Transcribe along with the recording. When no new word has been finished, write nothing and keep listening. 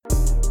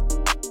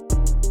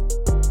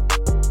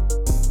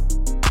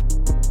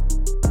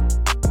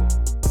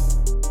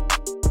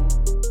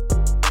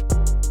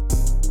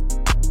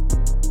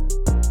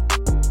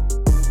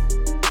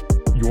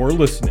You're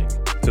listening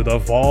to the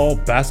Vol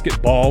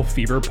Basketball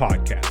Fever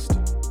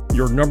Podcast,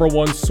 your number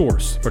one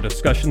source for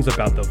discussions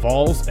about the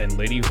Vols and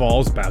Lady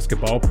Vols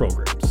basketball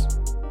programs.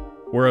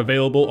 We're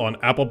available on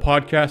Apple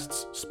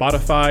Podcasts,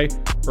 Spotify,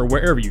 or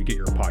wherever you get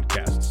your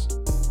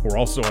podcasts. We're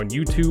also on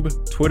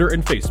YouTube, Twitter,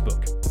 and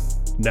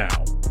Facebook.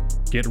 Now,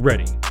 get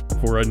ready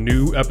for a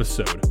new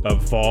episode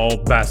of Vol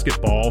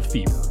Basketball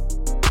Fever.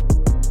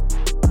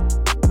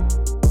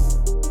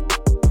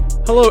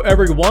 Hello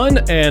everyone,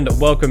 and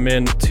welcome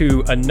in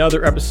to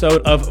another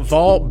episode of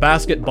Vol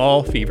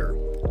Basketball Fever.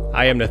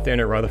 I am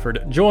Nathanael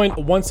Rutherford, joined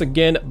once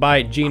again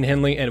by Gene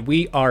Henley, and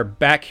we are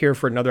back here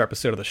for another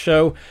episode of the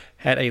show.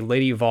 Had a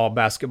Lady Vol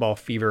Basketball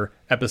Fever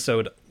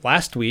episode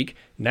last week.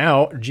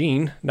 Now,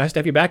 Gene, nice to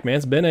have you back, man.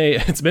 It's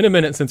been a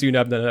minute since you've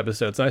done an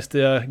episode. It's nice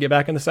to get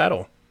back in the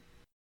saddle.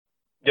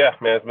 Yeah,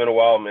 man, it's been a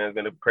while, man. It's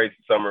been a crazy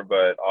summer,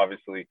 but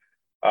obviously,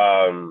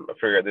 I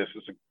figured this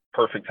was a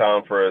perfect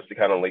time for us to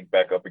kind of link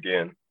back up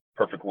again.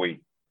 Perfect week.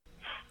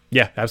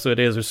 Yeah,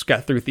 absolutely it is. We just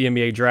got through the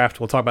NBA draft.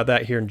 We'll talk about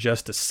that here in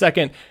just a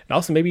second. And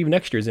also maybe even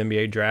next year's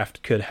NBA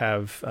draft could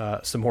have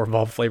some more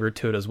Vol flavor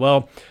to it as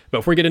well. But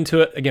before we get into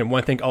it, again, I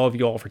want to thank all of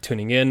you all for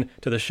tuning in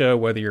to the show,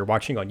 whether you're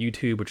watching on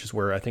YouTube, which is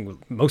where I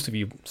think most of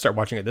you start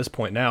watching at this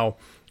point now,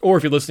 or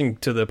if you're listening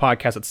to the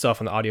podcast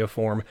itself in the audio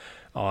form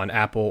on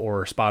Apple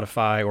or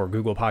Spotify or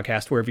Google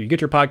Podcast, wherever you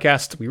get your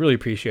podcasts. We really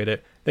appreciate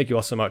it. Thank you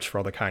all so much for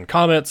all the kind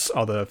comments,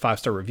 all the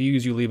 5-star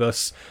reviews you leave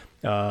us.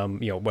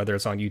 Whether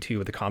it's on YouTube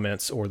with the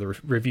comments or the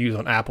reviews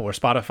on Apple or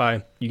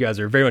Spotify, you guys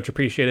are very much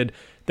appreciated.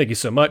 Thank you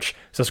so much.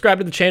 Subscribe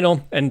to the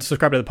channel and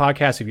subscribe to the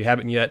podcast if you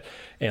haven't yet,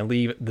 and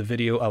leave the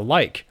video a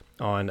like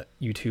on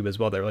YouTube as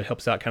well. That really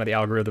helps out kind of the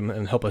algorithm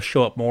and help us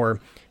show up more.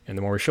 And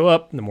the more we show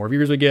up, the more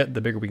viewers we get,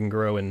 the bigger we can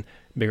grow and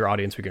bigger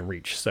audience we can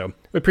reach. So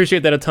we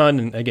appreciate that a ton.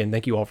 And again,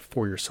 thank you all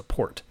for your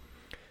support.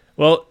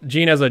 Well,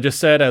 Gene, as I just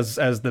said,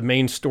 as the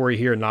main story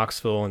here in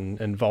Knoxville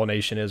and Vol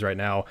Nation is right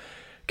now,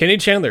 Kennedy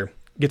Chandler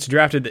gets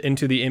drafted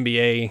into the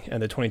NBA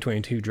and the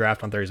 2022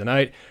 draft on Thursday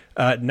night.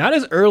 Not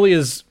as early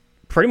as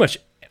pretty much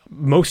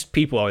most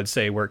people, I would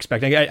say, were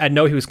expecting. I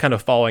know he was kind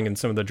of falling in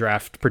some of the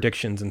draft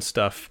predictions and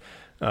stuff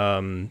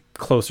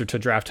closer to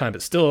draft time,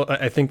 but still,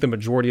 I think the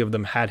majority of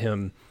them had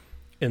him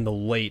in the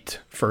late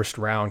first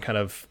round, kind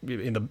of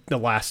in the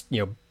last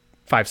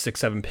 5, 6,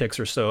 7 picks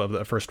or so of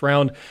the first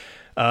round.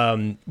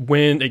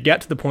 When it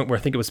got to the point where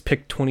I think it was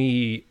pick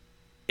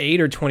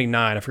 28 or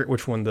 29, I forget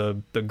which one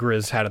the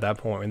Grizz had at that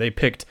point, and they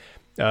picked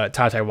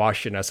Ty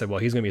Washington. I said, well,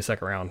 he's going to be a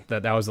second round.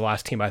 That was the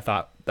last team I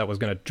thought that was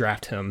going to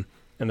draft him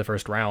in the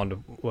first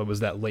round. What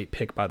was that late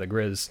pick by the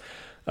Grizz?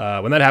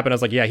 When that happened, I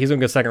was like, yeah, he's going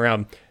to go second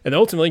round. And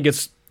ultimately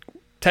gets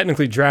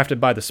technically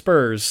drafted by the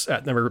Spurs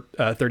at number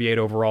 38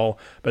 overall,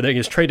 but then he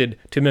gets traded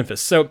to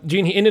Memphis. So,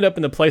 Gene, he ended up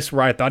in the place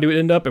where I thought he would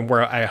end up and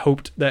where I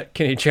hoped that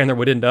Kennedy Chandler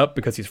would end up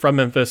because he's from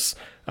Memphis.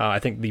 I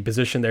think the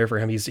position there for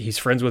him, he's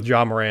friends with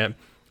Ja Morant.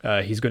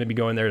 He's going to be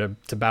going there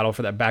to battle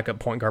for that backup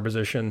point guard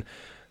position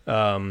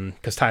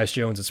because Tyus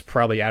Jones is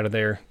probably out of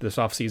there this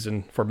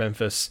offseason for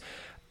Memphis.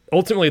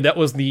 Ultimately, that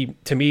was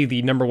to me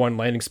the number one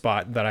landing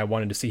spot that I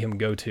wanted to see him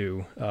go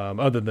to,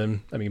 other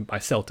than, my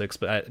Celtics,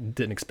 but I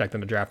didn't expect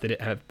them to draft. They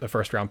didn't have a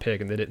first-round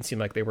pick, and they didn't seem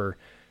like they were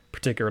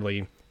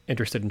particularly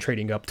interested in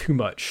trading up too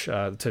much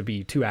to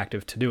be too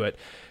active to do it.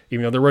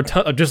 Even though there were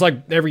just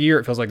like every year,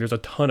 it feels like there's a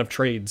ton of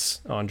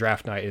trades on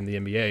draft night in the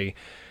NBA.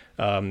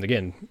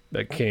 Again,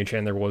 Kennedy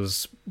Chandler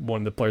was one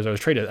of the players I was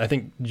traded. I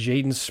think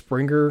Jaden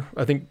Springer,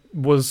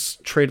 was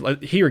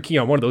traded. He or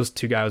Keon, one of those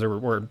two guys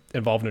were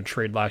involved in a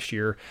trade last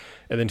year.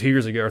 And then 2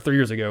 years ago or 3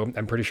 years ago,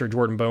 I'm pretty sure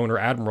Jordan Bone or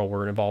Admiral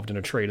were involved in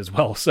a trade as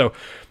well. So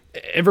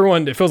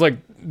everyone, it feels like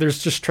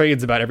there's just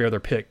trades about every other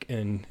pick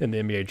in the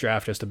NBA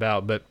draft just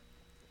about. But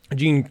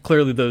Gene,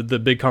 clearly the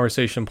big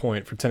conversation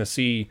point for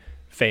Tennessee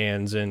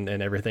fans and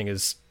everything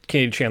is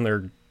Kennedy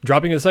Chandler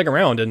dropping in the second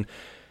round. And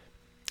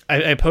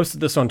I posted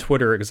this on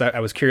Twitter because I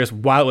was curious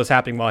while it was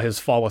happening, while his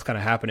fall was kind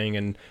of happening.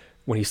 And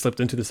when he slipped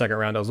into the second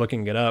round, I was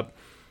looking it up.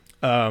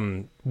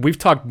 We've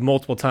talked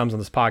multiple times on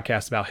this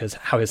podcast about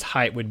how his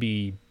height would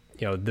be,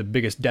 the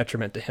biggest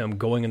detriment to him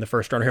going in the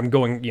first round, or him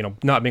going,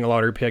 not being a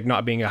lottery pick,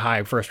 not being a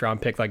high first round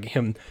pick, like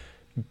him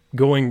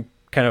going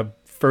kind of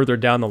further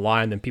down the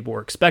line than people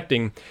were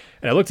expecting.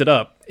 And I looked it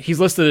up. He's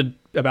listed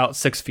about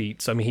 6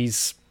 feet. So,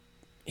 he's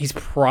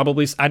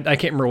probably, I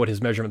can't remember what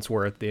his measurements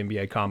were at the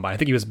NBA Combine. I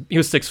think he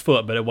was 6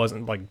 foot, but it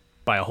wasn't like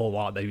by a whole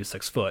lot that he was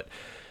 6 foot,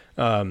 if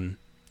I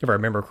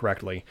remember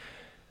correctly.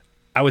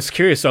 I was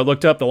curious, so I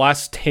looked up the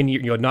last 10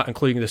 years, not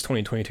including this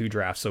 2022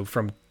 draft. So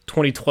from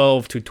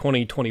 2012 to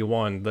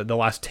 2021, the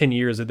last 10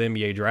 years of the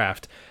NBA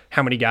draft,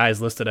 how many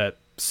guys listed at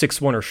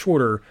 6'1" or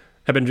shorter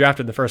have been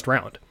drafted in the first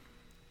round?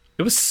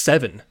 It was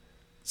 7.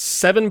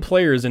 7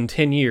 players in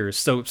 10 years.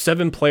 So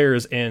 7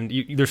 players, and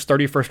there's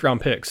 30 first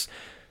round picks.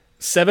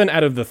 7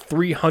 out of the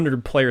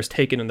 300 players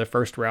taken in the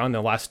first round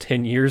in the last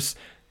 10 years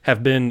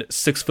have been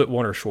 6'1"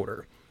 or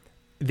shorter.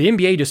 The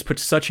NBA just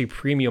puts such a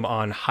premium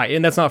on height,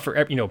 and that's not for,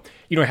 you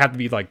don't have to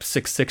be like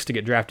 6'6" to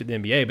get drafted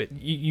in the NBA, but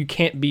you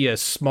can't be a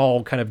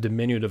small kind of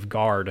diminutive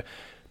guard,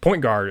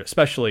 point guard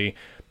especially,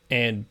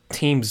 and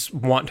teams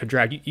want to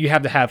draft. You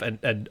have to have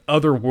an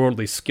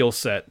otherworldly skill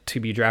set to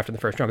be drafted in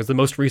the first round. Because the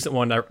most recent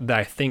one that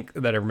I think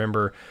that I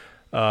remember,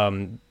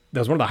 that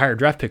was one of the higher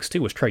draft picks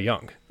too, was Trae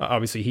Young.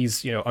 Obviously,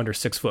 he's under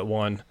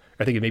 6'1".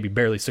 I think he may be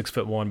barely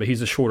 6'1", but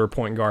he's a shorter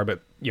point guard.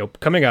 But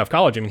coming out of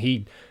college, I mean,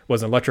 he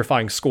was an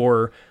electrifying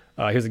scorer.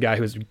 He was a guy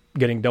who was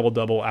getting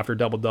double-double after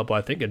double-double.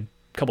 I think a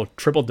couple of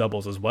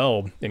triple-doubles as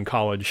well in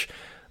college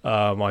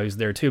while he was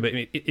there too. But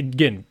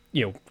again,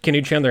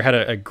 Kennedy Chandler had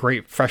a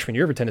great freshman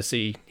year for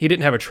Tennessee. He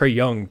didn't have a Trae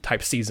Young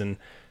type season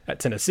at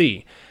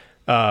Tennessee.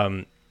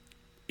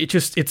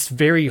 It's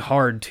very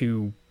hard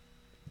to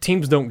 –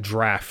 teams don't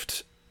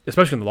draft,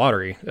 especially in the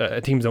lottery,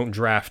 teams don't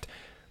draft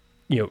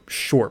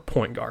short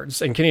point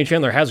guards. And Kennedy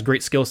Chandler has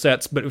great skill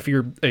sets, but if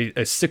you're a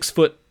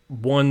 6'1",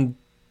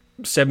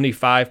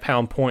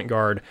 175-pound point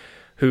guard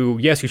who,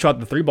 yes, you shot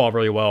the three ball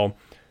really well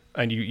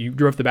and you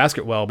drew up the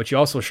basket well, but you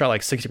also shot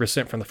like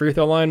 60% from the free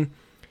throw line,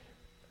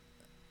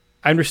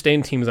 I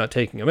understand teams not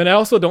taking him. And I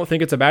also don't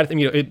think it's a bad thing.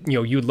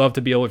 You'd love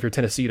to be able, if you're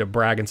Tennessee, to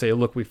brag and say,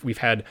 look, we've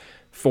had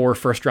 4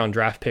 first-round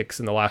draft picks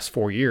in the last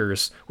 4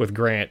 years with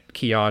Grant,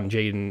 Keon,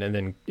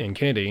 Jaden, and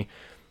Kennedy.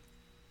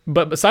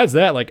 But besides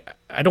that,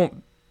 I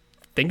don't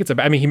think it's a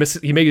bad. I mean,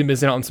 he may be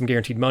missing out on some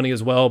guaranteed money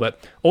as well, but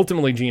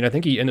ultimately, Gene, I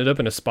think he ended up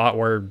in a spot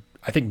where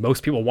I think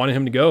most people wanted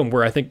him to go, and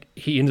where I think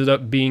he ended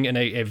up being in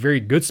a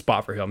very good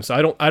spot for him.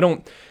 So I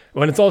don't.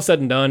 When it's all said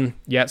and done,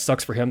 yeah, it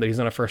sucks for him that he's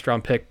not a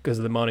first-round pick because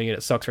of the money, and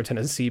it sucks for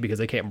Tennessee because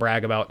they can't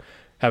brag about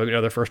having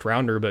another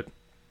first-rounder. But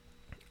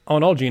all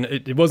in all, Gene,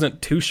 it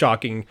wasn't too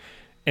shocking.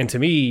 And to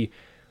me,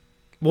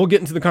 we'll get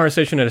into the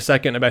conversation in a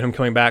second about him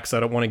coming back, so I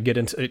don't want to get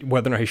into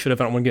whether or not he should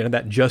have. I don't want to get into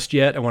that just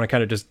yet. I want to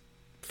kind of just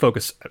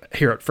focus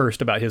here at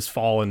first about his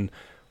fall and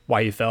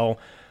why he fell.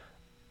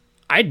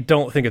 I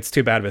don't think it's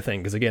too bad of a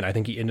thing because, again, I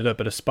think he ended up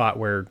at a spot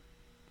where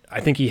I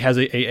think he has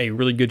a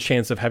really good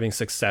chance of having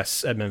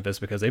success at Memphis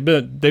because they've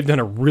done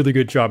a really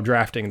good job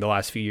drafting the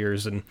last few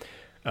years and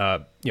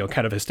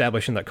kind of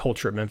establishing that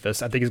culture at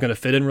Memphis. I think he's going to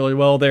fit in really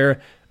well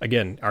there.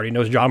 Again, already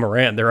knows Ja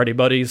Morant; they're already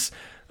buddies.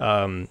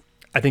 I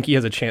think he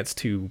has a chance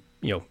to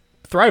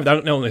thrive. I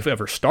don't know if he'll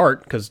ever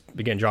start because,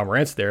 again, Ja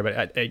Morant's there,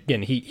 but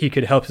again, he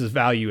could help his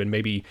value and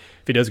maybe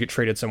if he does get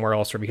traded somewhere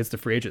else or if he hits the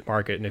free agent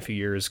market in a few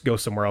years, go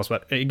somewhere else.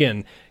 But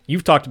again,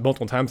 you've talked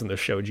multiple times on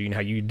this show, Gene, how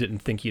you didn't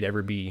think he'd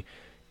ever be.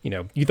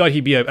 You thought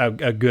he'd be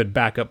a good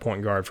backup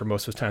point guard for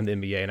most of his time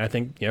in the NBA, and I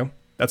think,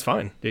 that's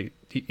fine. If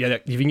you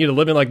can get a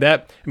living like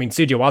that, I mean,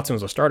 C.J. Watson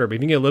was a starter, but if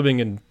you can get a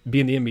living and be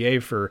in the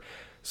NBA for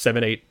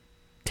 7, 8,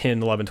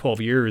 10, 11, 12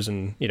 years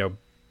and,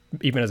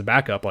 even as a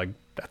backup,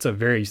 that's a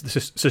very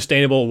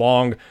sustainable,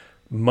 long,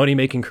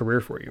 money-making career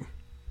for you.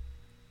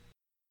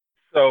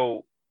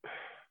 So,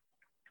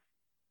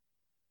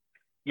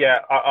 yeah,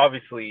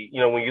 obviously,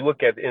 when you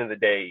look at the end of the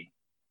day,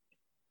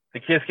 the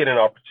kids get an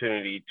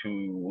opportunity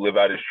to live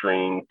out his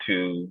dream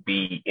to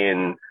be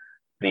in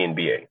the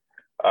NBA.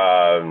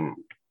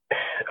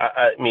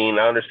 I mean,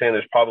 I understand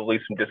there's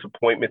probably some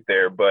disappointment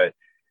there, but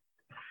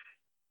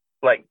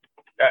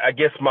I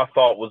guess my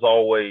thought was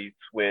always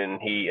when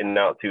he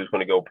announced he was going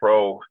to go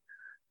pro,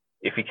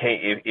 if he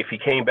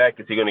came back,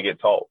 is he going to get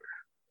taller?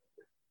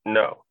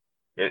 No.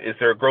 Is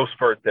there a growth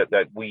spurt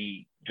that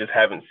we just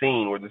haven't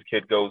seen where this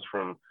kid goes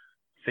from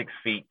 6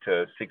 feet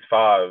to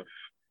 6'5"?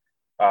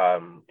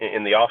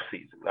 In the off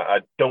season,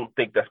 I don't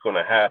think that's going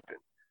to happen.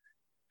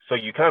 So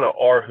you kind of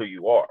are who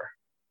you are.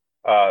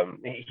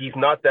 He's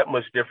not that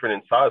much different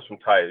in size from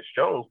Tyus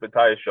Jones, but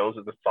Tyus Jones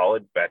is a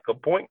solid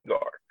backup point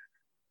guard.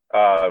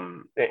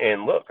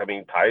 And look, I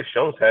mean, Tyus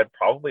Jones had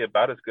probably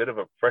about as good of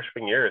a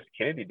freshman year as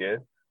Kennedy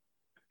did.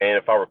 And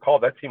if I recall,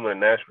 that team won a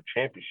national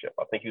championship.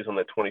 I think he was on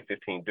the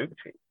 2015 Duke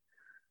team.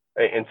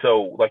 And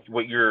so, what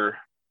you're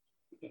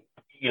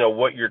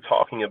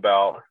talking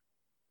about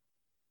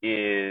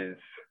is.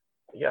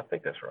 Yeah, I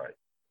think that's right.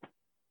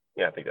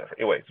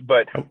 Anyways,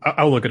 but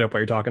I'll look it up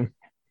while you're talking.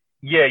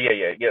 Yeah.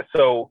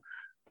 So,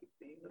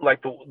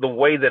 the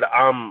way that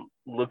I'm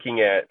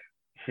looking at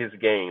his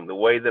game, the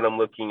way that I'm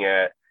looking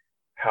at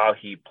how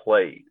he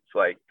plays,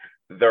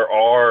 there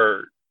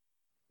are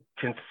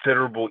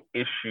considerable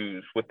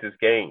issues with his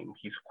game.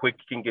 He's quick,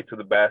 he can get to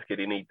the basket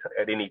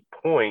at any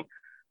point,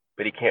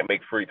 but he can't make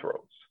free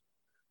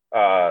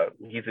throws.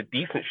 He's a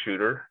decent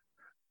shooter,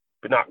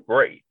 but not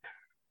great,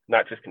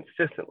 not just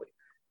consistently.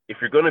 If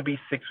you're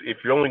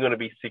only going to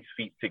be 6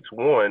 feet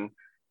 6'1",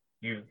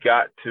 you've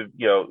got to,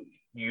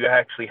 you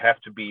actually have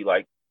to be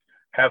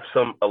have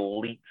some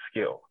elite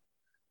skill.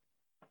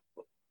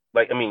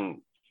 I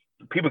mean,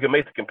 people can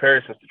make the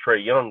comparisons to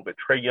Trae Young, but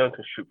Trae Young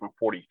can shoot from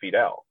 40 feet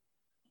out.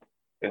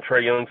 And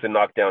Trae Young's a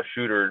knockdown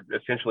shooter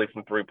essentially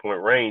from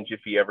 3-point range if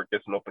he ever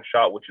gets an open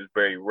shot, which is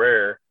very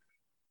rare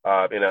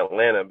in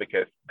Atlanta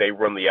because they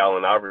run the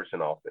Allen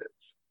Iverson offense.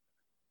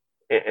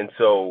 And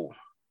so,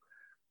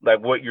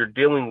 what you're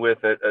dealing with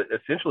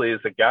essentially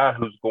is a guy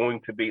who's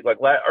going to be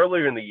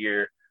earlier in the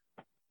year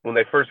when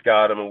they first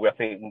got him, and I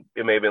think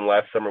it may have been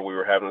last summer we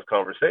were having this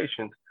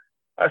conversation.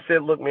 I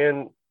said, look,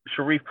 man,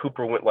 Sharif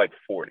Cooper went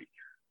 40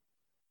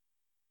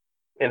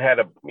 and had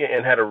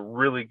a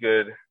really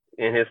good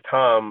in his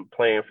time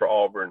playing for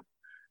Auburn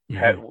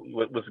Mm-hmm.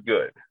 was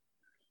good.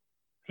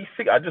 He's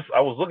sick. I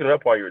was looking it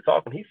up while you were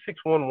talking. He's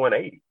 6'1",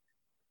 180.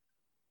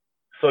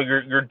 So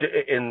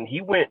and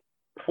he went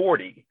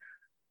 40.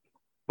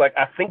 Like,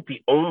 I think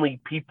the only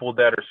people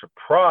that are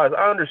surprised,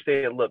 I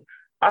understand. Look,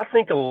 I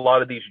think a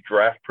lot of these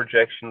draft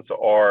projections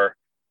are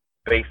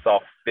based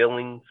off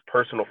feelings,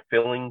 personal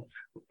feelings,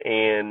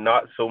 and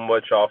not so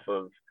much off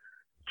of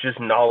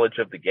just knowledge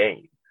of the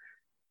game.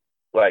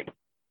 Like,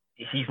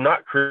 he's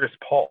not Chris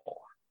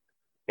Paul.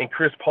 And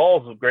Chris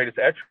Paul's greatest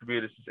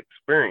attribute is his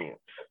experience.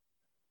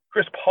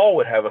 Chris Paul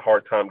would have a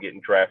hard time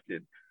getting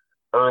drafted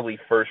early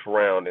first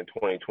round in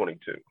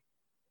 2022. It's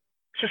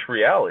just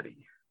reality.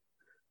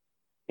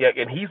 Yeah,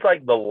 and he's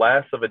like the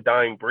last of a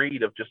dying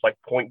breed of just like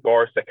point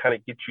guards that kind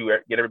of get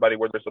everybody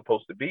where they're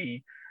supposed to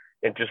be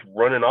and just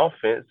run an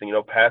offense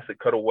and, pass it,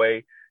 cut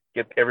away,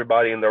 get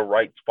everybody in their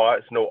right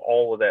spots, know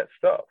all of that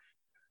stuff.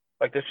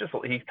 Like, he's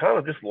kind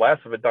of just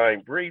last of a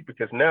dying breed,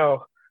 because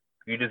now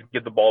you just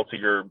give the ball to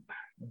your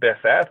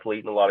best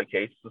athlete in a lot of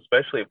cases,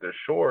 especially if they're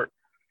short,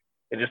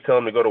 and just tell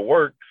them to go to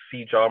work,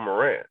 see John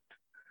Morant.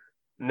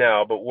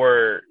 Now, but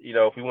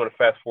if we want to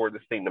fast forward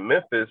this thing to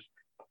Memphis,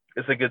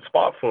 it's a good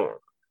spot for him.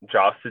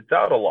 Josh sits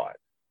out a lot.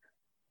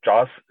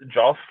 Josh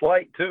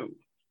slight too.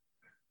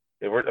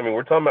 And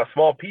we're talking about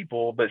small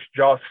people, but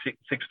Josh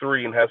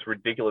 6'3" and has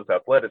ridiculous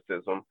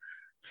athleticism,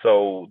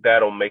 so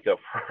that'll make up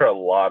for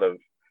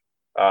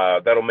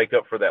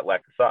that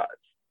lack of size.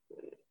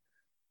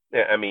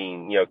 I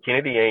mean,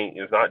 Kennedy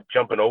is not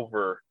jumping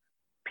over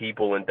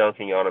people and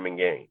dunking on them in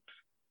games.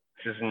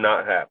 It's just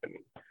not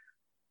happening.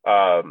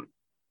 But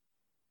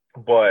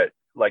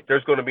like,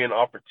 there's going to be an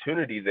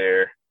opportunity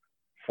there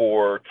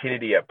for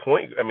Kennedy at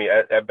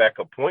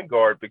backup point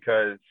guard,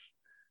 because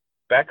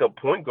backup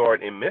point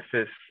guard in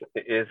Memphis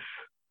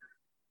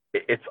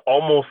it's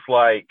almost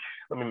like,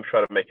 let me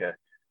try to make a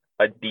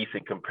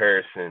decent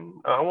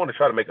comparison. I want to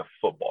try to make a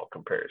football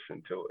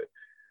comparison to it.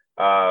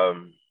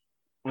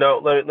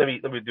 No, let me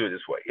do it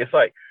this way. It's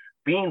like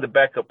being the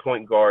backup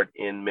point guard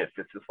in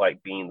Memphis is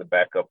like being the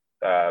backup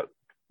to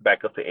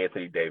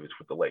Anthony Davis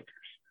with the Lakers.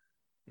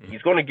 Mm-hmm.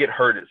 He's going to get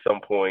hurt at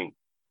some point.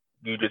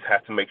 You just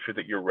have to make sure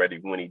that you're ready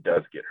when he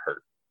does get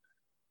hurt.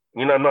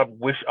 I'm not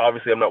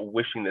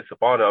wishing this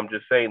upon him. I'm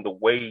just saying the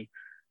way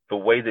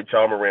that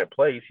John Morant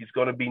plays, he's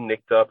going to be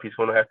nicked up. He's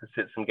going to have to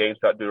sit some games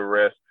out, do the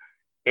rest.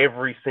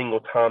 Every single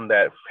time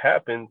that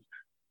happens,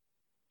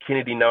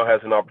 Kennedy now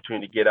has an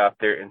opportunity to get out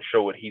there and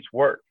show what he's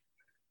worth.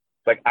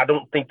 Like, I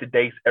don't think the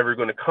day's ever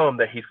going to come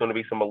that he's going to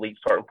be some elite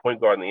starting point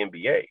guard in the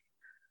NBA.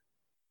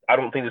 I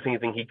don't think there's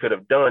anything he could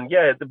have done.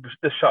 Yeah,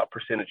 the shot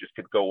percentages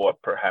could go up,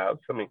 perhaps.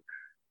 I mean,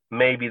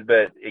 maybe,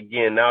 but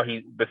again, now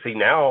if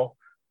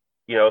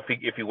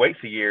he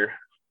waits a year,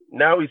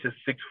 now he's a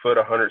 6 foot,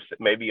 100,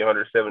 maybe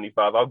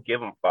 175. I'll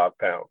give him 5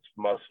 pounds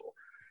muscle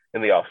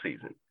in the off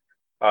season.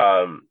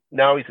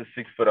 Now he's a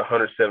 6 foot,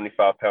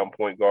 175 pound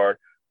point guard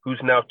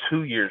who's now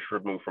 2 years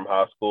removed from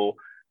high school.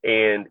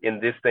 And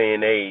in this day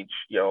and age,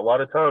 a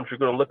lot of times you're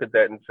going to look at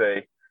that and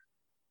say,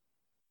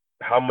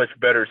 how much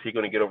better is he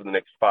going to get over the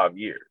next 5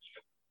 years?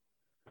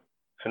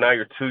 So now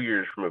you're 2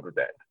 years removed with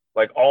that.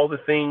 Like, all the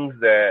things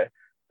that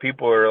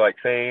people are like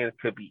saying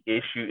could be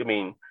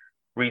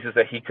reasons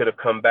that he could have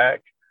come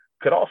back,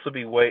 could also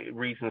be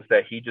reasons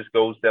that he just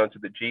goes down to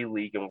the G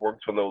League and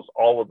works on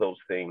all of those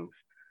things.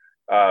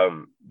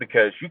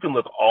 Because you can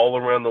look all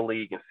around the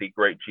league and see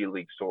great G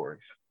League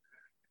stories.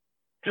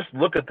 Just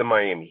look at the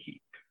Miami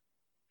Heat.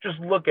 Just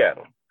look at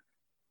them.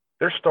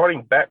 They're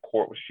starting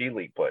backcourt with G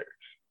League players.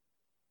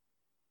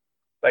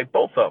 Like,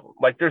 both of them.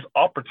 Like, there's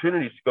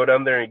opportunities to go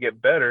down there and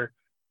get better.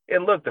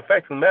 And look, the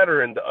fact of the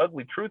matter and the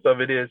ugly truth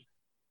of it is,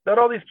 not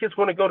all these kids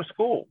want to go to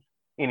school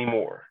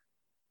anymore.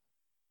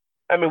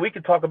 I mean, we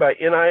could talk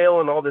about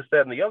NIL and all this,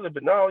 that, and the other,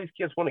 but not all these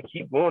kids want to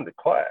keep going to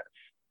class.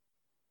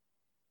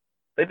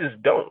 They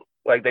just don't.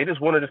 Like, they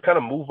just want to just kind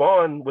of move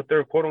on with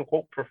their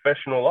quote-unquote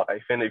professional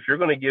life. And if you're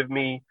going to give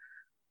me,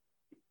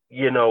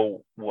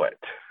 what?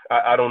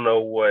 I don't know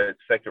what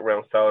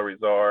second-round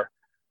salaries are.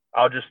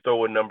 I'll just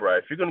throw a number out.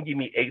 If you're going to give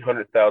me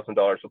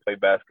 $800,000 to play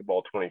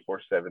basketball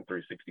 24/7,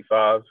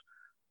 365,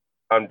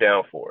 I'm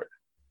down for it.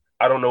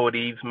 I don't know what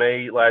Eves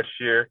made last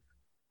year.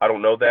 I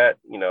don't know that.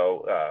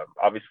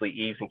 Obviously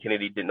Eves and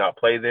Kennedy did not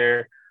play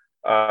there,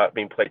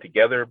 being played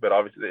together, but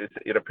obviously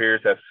it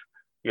appears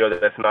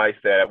that's nice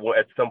that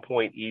at some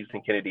point Eves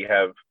and Kennedy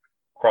have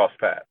crossed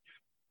paths.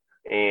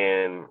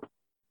 And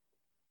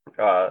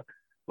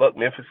look,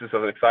 Memphis is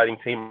an exciting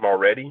team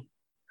already.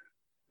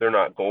 They're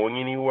not going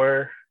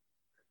anywhere.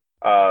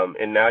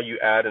 And now you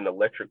add an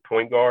electric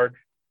point guard.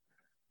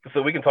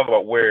 So we can talk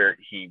about where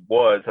he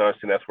was, and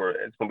obviously that's where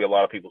it's going to be a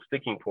lot of people's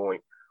sticking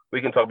point.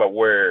 We can talk about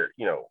where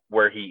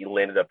he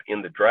landed up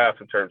in the draft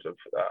in terms of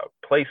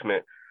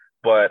placement,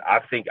 but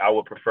I think I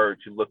would prefer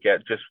to look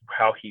at just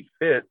how he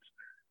fits.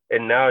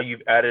 And now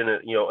you've added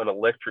an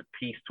electric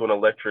piece to an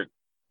electric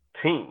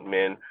team,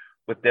 man,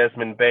 with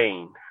Desmond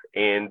Bane.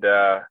 And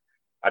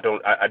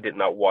I did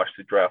not watch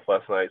the draft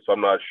last night, so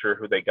I'm not sure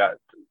who they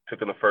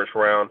took in the first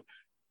round.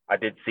 I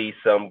did see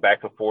some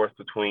back and forth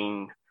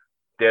between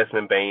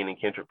Desmond Bain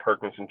and Kendrick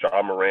Perkins and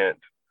John Morant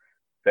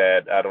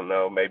that I don't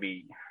know,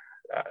 maybe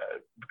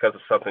because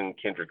of something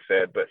Kendrick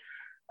said, but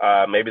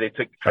maybe they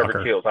took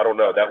Trevor Kills. I don't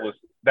know.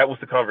 That was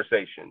the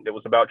conversation. It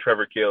was about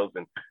Trevor Kills,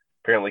 and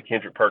apparently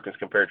Kendrick Perkins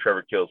compared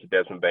Trevor Kills to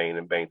Desmond Bain,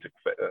 and Bain took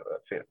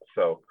offense.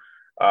 So,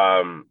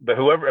 but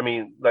whoever, I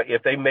mean, like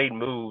if they made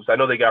moves, I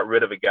know they got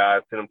rid of a guy,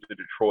 sent him to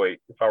Detroit,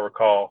 if I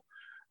recall.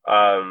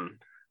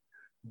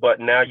 But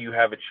now you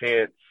have a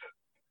chance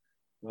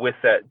with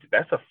that.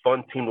 That's a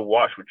fun team to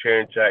watch with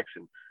Jaren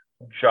Jackson,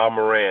 John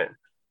Morant,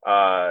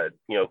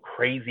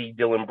 crazy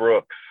Dylan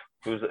Brooks,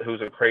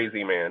 who's a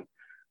crazy man.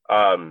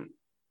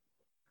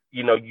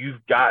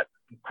 You've got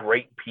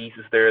great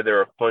pieces there.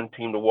 They're a fun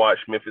team to watch.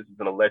 Memphis is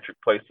an electric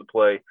place to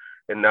play.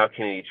 And now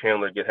Kennedy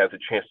Chandler has a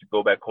chance to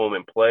go back home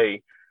and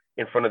play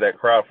in front of that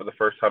crowd for the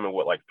first time in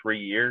 3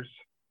 years?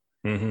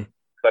 Mm-hmm.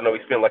 I know he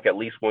spent at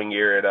least 1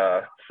 year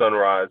at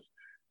Sunrise.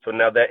 So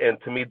now and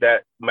to me,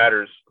 that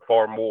matters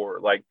far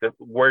more.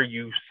 Where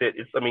you sit,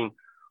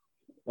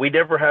 we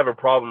never have a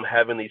problem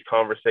having these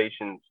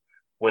conversations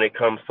when it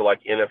comes to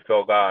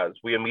NFL guys.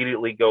 We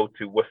immediately go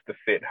to what's the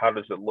fit? How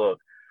does it look?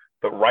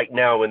 But right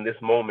now in this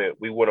moment,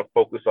 we want to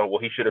focus on,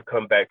 he should have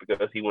come back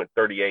because he went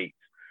 38,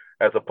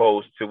 as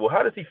opposed to,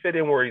 how does he fit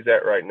in where he's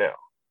at right now?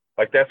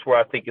 That's where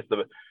I think it's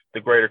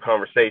the greater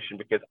conversation,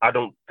 because I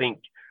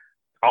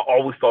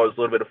always thought it was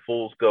a little bit of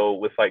fool's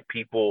gold with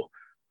people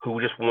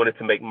who just wanted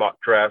to make mock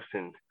drafts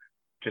and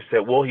just said,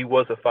 he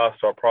was a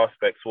 5-star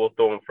prospect, so we'll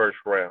throw him first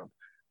round,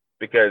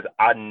 because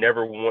I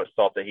never once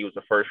thought that he was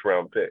a first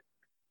round pick.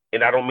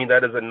 And I don't mean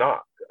that as a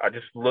knock.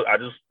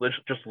 Let's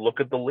just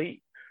look at the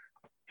league.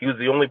 He was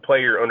the only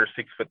player under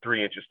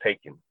 6'3"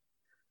 taken.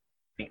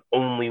 The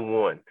only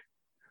one.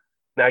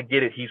 Now I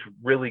get it. He's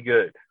really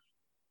good.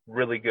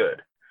 Really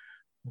good.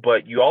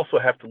 But you also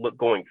have to look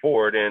going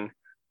forward, and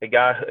a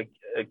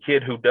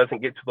kid who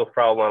doesn't get to the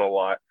foul line a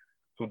lot,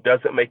 who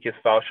doesn't make his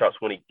foul shots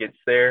when he gets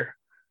there,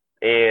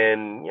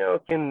 and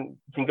can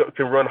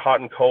run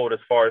hot and cold as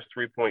far as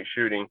 3-point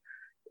shooting,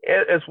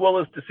 as well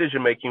as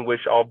decision making,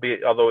 which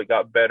although it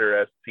got better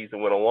as the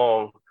season went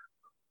along,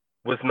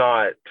 was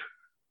not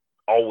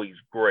always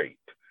great.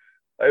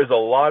 There's a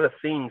lot of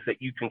things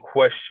that you can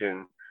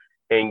question,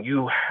 and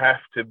you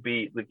have to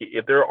be,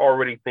 if there are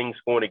already things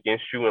going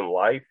against you in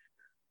life,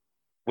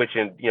 which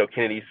in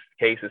Kennedy's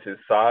case is his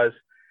size,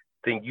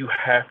 then you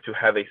have to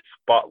have a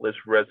spotless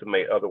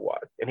resume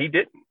otherwise. And he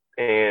didn't.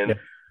 And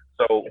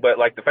so, but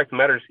the fact of the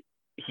matter is,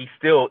 he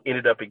still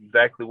ended up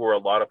exactly where a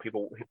lot of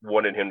people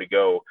wanted him to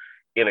go,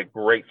 in a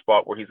great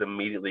spot where he's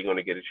immediately going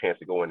to get a chance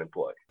to go in and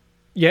play.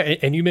 Yeah,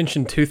 and you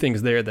mentioned two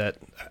things there that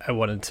I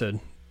wanted to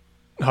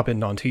hop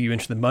in on too. You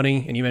mentioned the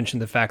money, and you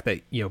mentioned the fact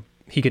that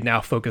he could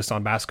now focus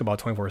on basketball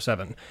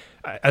 24/7.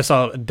 I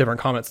saw different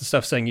comments and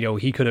stuff saying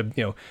he could have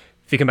if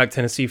he come back to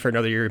Tennessee for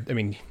another year.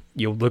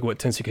 Look at what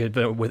Tennessee could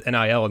do with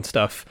NIL and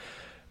stuff.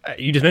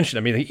 You just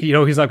mentioned. He's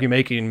not going to be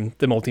making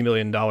the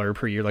multi-million-dollar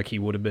per year like he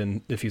would have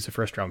been if he's a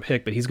first-round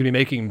pick, but he's going to be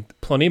making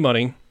plenty of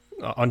money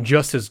on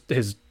just his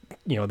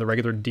the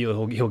regular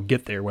deal he'll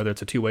get there, whether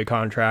it's a 2-way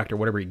contract or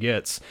whatever he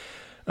gets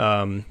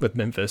with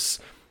Memphis.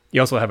 You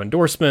also have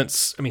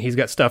endorsements. He's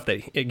got stuff that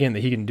he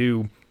can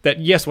do that.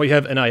 Yes, while you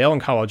have NIL in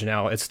college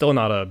now, it's still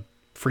not a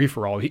free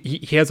for all.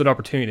 He has an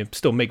opportunity to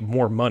still make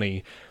more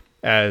money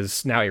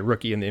as now a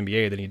rookie in the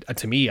NBA than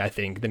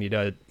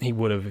he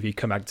would have if he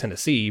come back to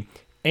Tennessee.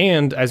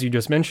 And as you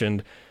just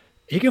mentioned,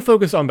 he can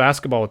focus on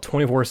basketball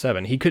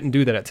 24/7. He couldn't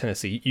do that at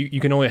Tennessee. You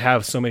can only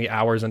have so many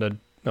hours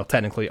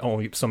technically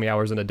only so many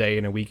hours in a day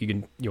in a week. You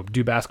can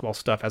do basketball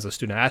stuff as a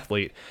student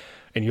athlete,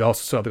 and you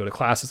also still have to go to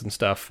classes and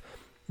stuff.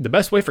 The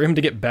best way for him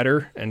to get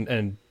better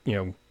and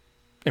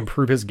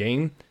improve his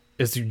game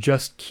is to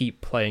just keep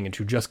playing and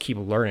to just keep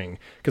learning.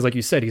 Because like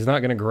you said, he's not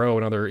going to grow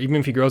even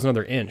if he grows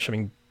another inch.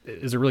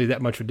 Is there really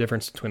that much of a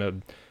difference between a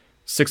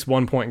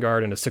 6'1" point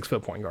guard and a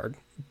 6-foot point guard?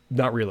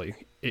 Not really.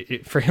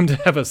 For him to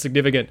have a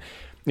significant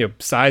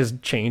size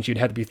change, you'd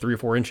have to be 3 or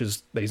 4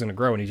 inches that he's going to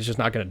grow, and he's just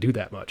not going to do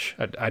that much.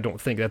 I don't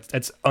think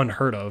that's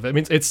unheard of.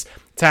 It's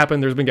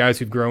happened. There's been guys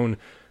who've grown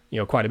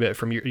quite a bit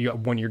from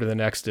one year to the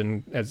next,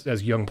 and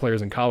as young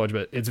players in college,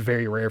 but it's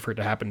very rare for it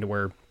to happen to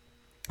where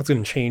it's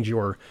going to change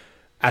your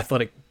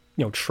athletic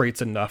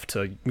traits enough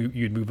to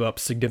you'd move up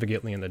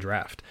significantly in the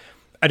draft.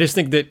 I just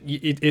think that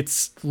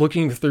it's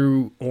looking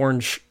through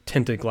orange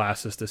tinted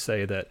glasses to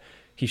say that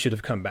he should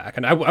have come back.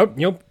 And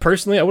I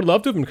personally, I would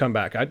love to have him come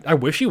back. I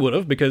wish he would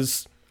have,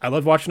 because I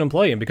love watching him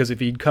play, and because if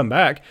he'd come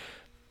back,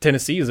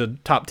 Tennessee is a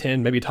top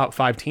 10, maybe top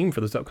 5 team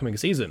for this upcoming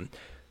season.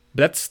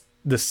 But that's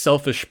the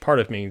selfish part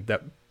of me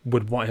that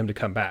would want him to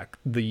come back.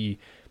 The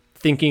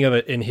thinking of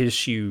it in his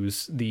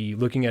shoes, the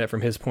looking at it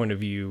from his point of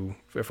view,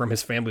 from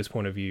his family's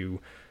point of view.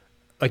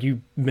 Like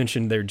you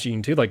mentioned there,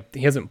 Gene, too,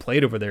 he hasn't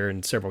played over there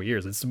in several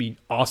years. It's to be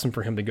awesome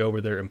for him to go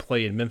over there and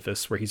play in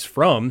Memphis, where he's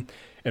from,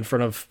 in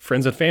front of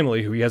friends and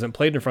family who he hasn't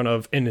played in front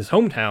of, in his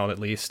hometown at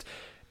least,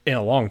 in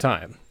a long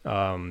time.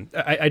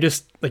 I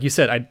just, like you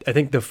said, I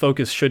think the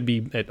focus should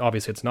be,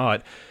 obviously it's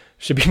not,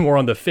 should be more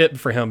on the fit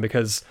for him,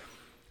 because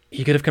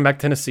he could have come back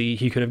to Tennessee,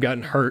 he could have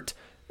gotten hurt,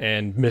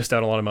 and missed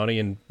out on a lot of money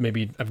and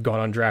maybe have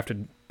gone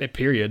undrafted,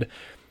 period.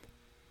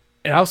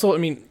 And also, I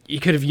mean, he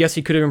could have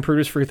improved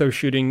his free throw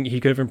shooting. He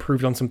could have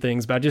improved on some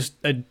things, but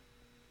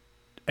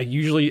I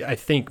usually, I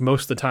think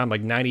most of the time,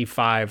 like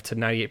 95 to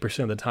 98%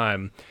 of the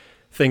time,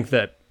 think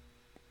that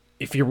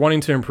if you're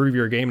wanting to improve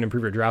your game and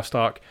improve your draft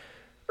stock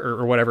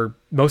or whatever,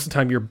 most of the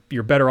time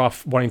you're better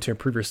off wanting to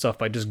improve yourself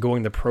by just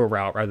going the pro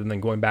route rather than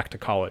going back to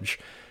college.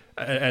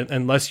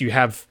 Unless you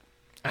have,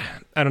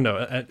 I don't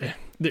know.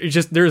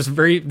 There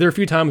are a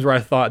few times where I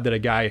thought that a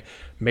guy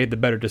made the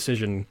better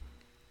decision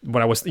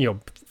when I was,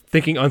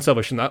 thinking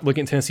unselfish and not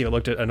looking at Tennessee. I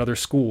looked at another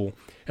school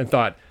and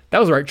thought that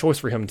was the right choice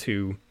for him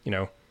to,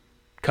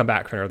 come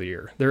back for another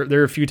year. There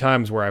are a few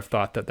times where I've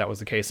thought that was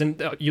the case.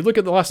 And you look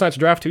at the last night's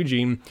draft too,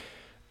 Gene.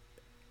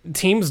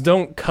 Teams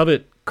don't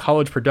covet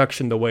college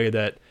production the way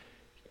that,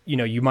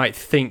 you might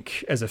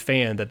think as a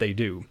fan that they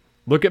do.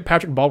 Look at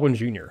Patrick Baldwin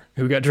Jr.,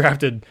 who got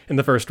drafted in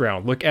the first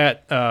round. Look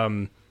at,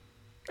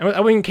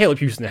 Caleb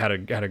Houston had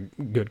a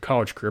good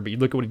college career, but you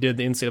look at what he did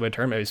in the NCAA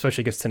tournament,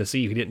 especially against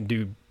Tennessee. He didn't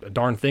do a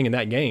darn thing in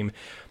that game.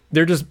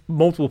 There are just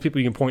multiple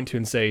people you can point to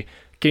and say,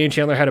 Kennedy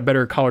Chandler had a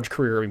better college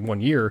career in 1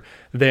 year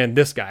than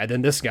this guy,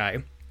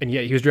 and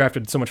yet he was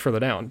drafted so much further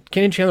down.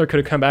 Kennedy Chandler could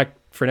have come back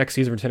for next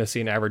season for Tennessee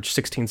and averaged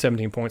 16,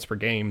 17 points per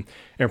game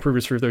and improved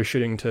his free throw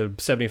shooting to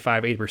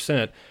 75,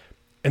 80%,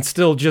 and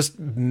still just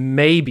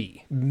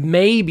maybe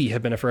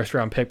have been a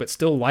first-round pick, but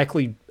still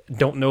likely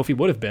don't know if he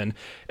would have been.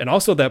 And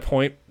also at that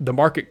point, the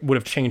market would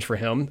have changed for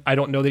him. I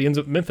don't know that he ends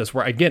up in Memphis,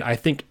 where, again, I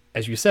think,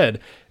 as you said,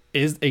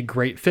 is a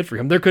great fit for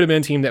him. There could have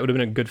been a team that would have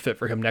been a good fit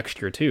for him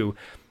next year too,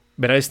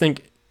 but I just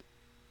think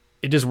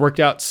it just worked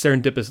out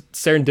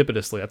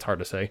serendipitously, that's hard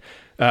to say,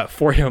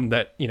 for him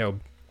that,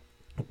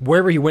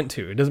 wherever he went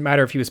to, it doesn't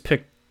matter if he was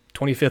picked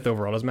 25th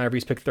overall, it doesn't matter if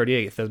he's picked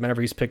 38th, it doesn't matter if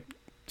he's picked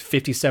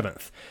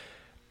 57th.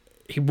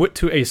 He went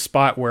to a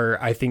spot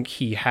where I think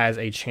he has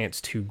a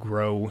chance to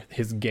grow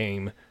his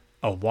game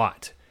a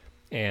lot.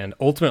 And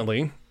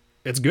ultimately,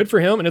 it's good for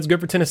him and it's good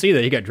for Tennessee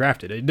that he got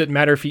drafted. It didn't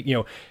matter if he,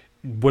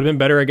 would have been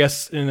better, I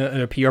guess, in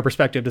a PR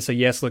perspective to say,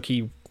 yes, look,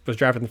 he was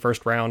drafted in the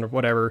first round or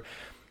whatever.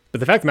 But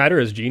the fact of the matter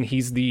is, Gene,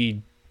 he's the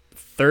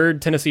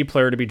third Tennessee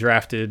player to be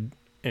drafted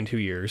in 2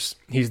 years.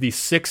 He's the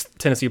sixth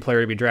Tennessee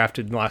player to be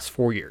drafted in the last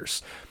 4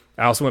 years.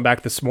 I also went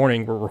back this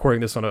morning. We're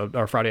recording this on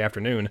our Friday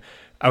afternoon.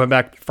 I went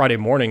back Friday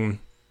morning,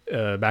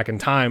 back in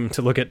time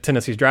to look at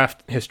Tennessee's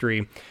draft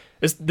history.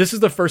 This is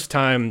the first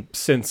time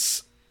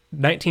since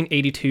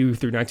 1982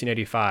 through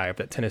 1985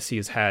 that Tennessee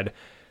has had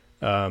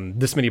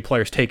this many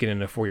players taken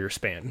in a 4-year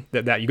span.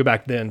 That you go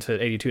back then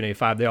to 82 and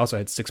 85, they also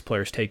had 6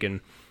 players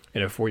taken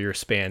in a 4-year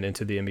span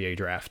into the NBA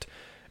draft.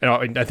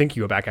 And I think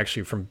you go back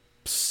actually from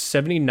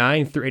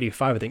 79 through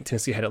 85, I think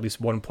Tennessee had at least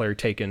 1 player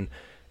taken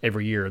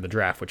every year in the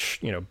draft, which,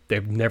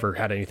 they've never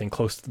had anything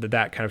close to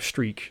that kind of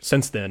streak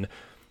since then.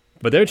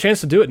 But they have a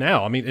chance to do it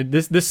now. I mean,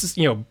 this is,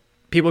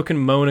 people can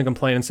moan and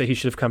complain and say he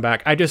should have come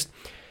back. I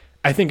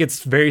think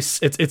it's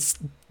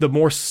the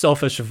more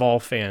selfish Vol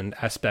fan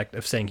aspect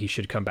of saying he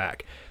should come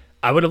back.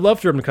 I would have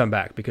loved for him to come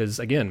back because,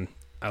 again,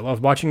 I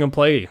love watching him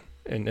play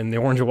in the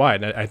orange and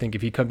white. And I think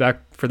if he comes back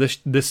for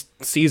this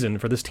season,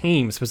 for this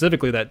team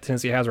specifically that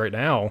Tennessee has right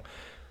now,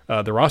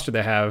 the roster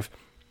they have,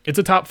 it's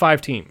a top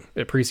 5 team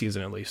at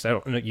preseason at least. I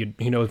don't know,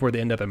 he knows where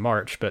they end up in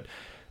March, but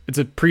it's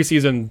a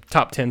preseason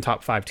top 10,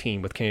 top 5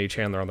 team with Kennedy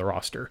Chandler on the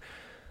roster.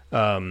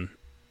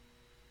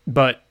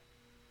 But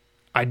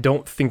I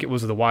don't think it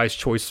was the wise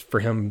choice for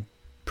him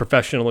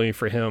professionally,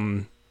 for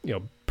him,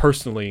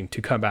 personally,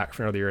 to come back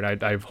for another year.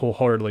 And I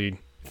wholeheartedly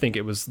think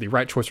it was the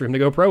right choice for him to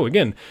go pro.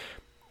 Again,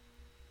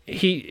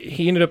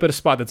 he ended up at a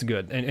spot that's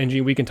good. And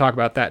Gene, we can talk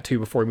about that too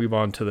before we move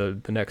on to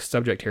the next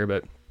subject here.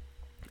 But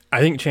I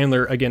think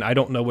Chandler, again, I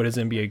don't know what his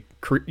NBA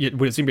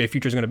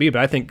future is going to be,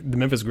 but I think the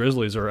Memphis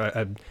Grizzlies are,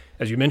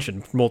 as you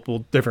mentioned, for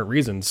multiple different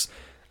reasons.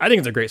 I think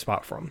it's a great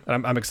spot for him.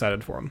 I'm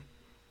excited for him.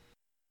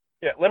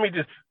 Yeah, let me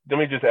just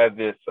add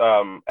this.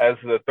 As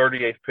the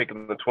 38th pick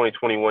in the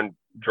 2021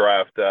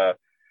 draft, the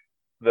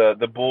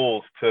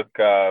Bulls took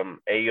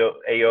Ayo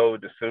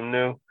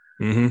Dosunmu.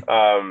 Mm-hmm.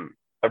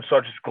 I'm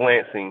sort of just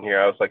glancing here.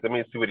 I was like, let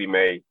me see what he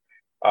made.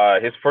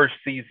 His first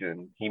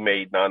season, he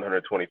made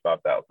 $925,000.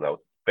 That was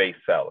base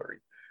salary.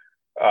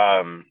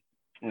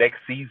 Next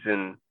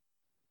season,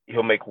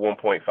 he'll make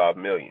 $1.5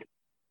 million.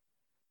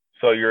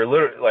 So you're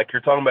literally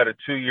talking about a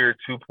 2-year,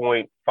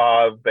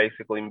 $2.5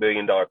 basically $1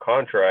 million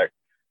contract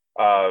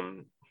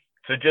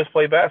to just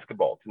play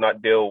basketball, to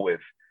not deal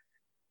with,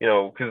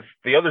 because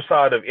the other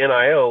side of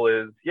NIL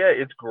is, yeah,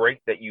 it's great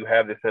that you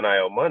have this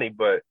NIL money,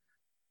 but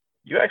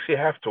you actually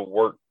have to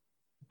work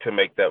to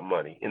make that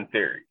money in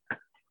theory.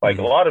 Like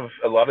a lot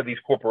of these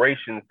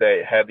corporations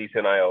that have these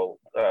NIL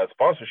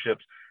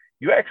sponsorships,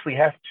 you actually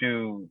have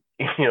to,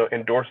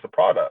 endorse the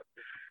product.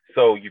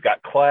 So you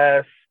got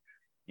class,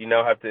 you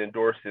now have to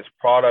endorse this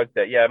product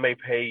that, yeah, it may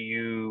pay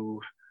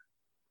you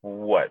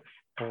what,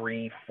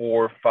 $300,000,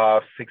 $400,000,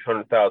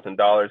 $500,000,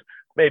 $600,000,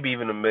 maybe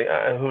even $1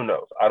 million. Who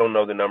knows? I don't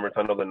know the numbers.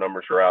 I know the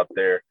numbers are out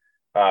there.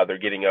 They're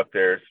getting up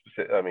there,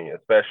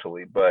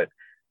 especially. But,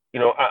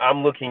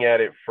 I'm looking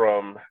at it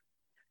from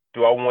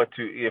do I want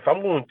to, if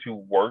I'm going to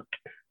work,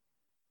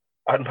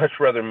 I'd much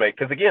rather make,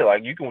 because again,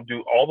 like you can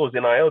do all those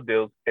NIL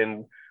deals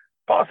and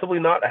possibly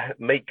not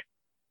make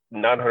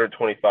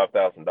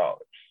 $925,000.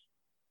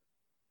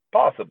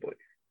 Possibly.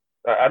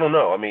 I don't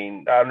know. I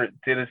mean,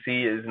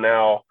 Tennessee is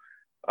now,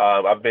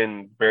 I've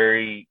been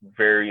very,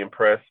 very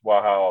impressed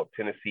by how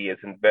Tennessee has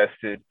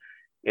invested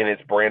in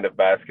its brand of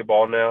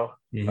basketball now.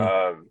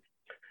 Mm-hmm.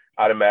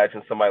 I'd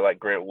imagine somebody like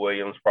Grant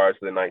Williams prior to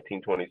the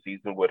 1920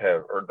 season would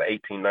have, or the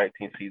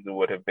 1819 season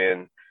would have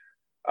been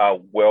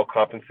well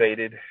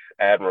compensated.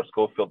 Admiral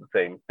Schofield, the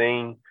same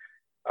thing.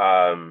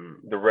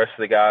 The rest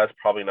of the guys,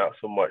 probably not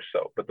so much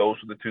so, but those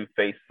are the two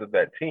faces of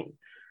that team.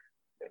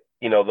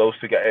 Those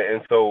two guys.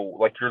 And so,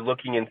 like, you're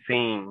looking and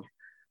seeing,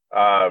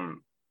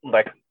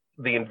 like,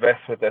 the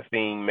investment that's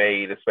being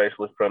made,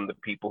 especially from the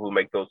people who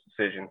make those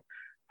decisions.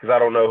 Because I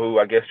don't know who,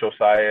 I guess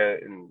Josiah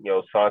and,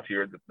 Santi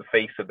are the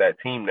face of that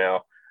team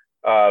now,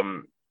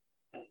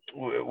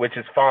 which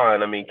is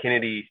fine. I mean,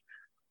 Kennedy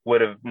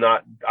would have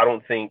not, I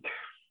don't think,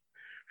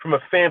 from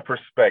a fan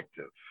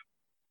perspective,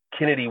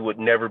 Kennedy would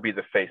never be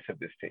the face of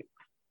this team.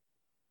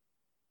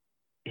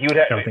 He would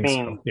have,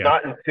 So. Yeah.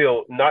 not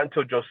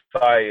until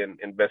Josiah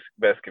and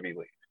Vescovy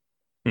leave.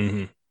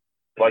 Mm-hmm.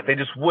 Like, they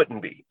just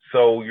wouldn't be.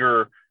 So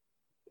you're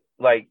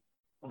like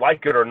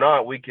it or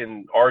not, we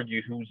can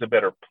argue who's a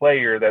better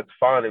player. That's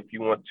fine if you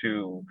want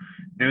to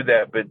do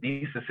that. But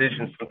these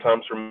decisions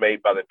sometimes are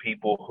made by the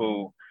people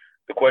who,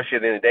 the question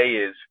at the end of the day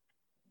is,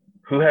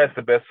 who has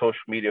the best social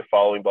media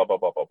following, blah, blah,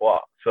 blah, blah,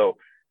 blah. So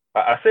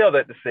I say all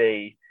that to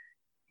say,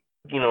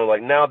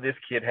 like, now this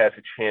kid has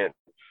a chance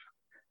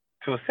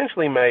to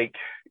essentially make,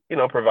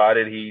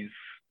 provided he's,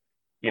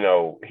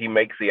 he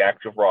makes the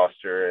active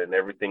roster and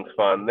everything's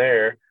fine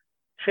there,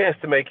 chance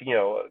to make,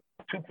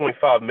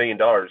 $2.5 million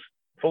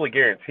fully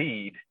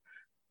guaranteed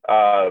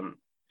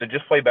to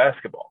just play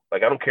basketball.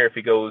 Like, I don't care if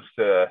he goes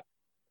to,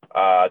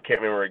 I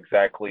can't remember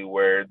exactly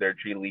where their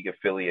G League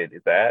affiliate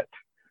is at,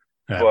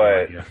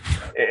 but,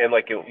 and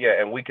like,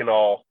 yeah, and we can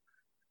all,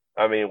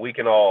 we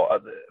can all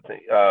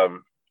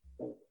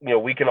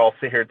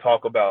sit here and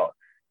talk about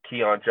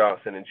Keon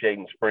Johnson and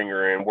Jaden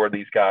Springer and where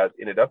these guys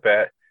ended up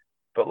at.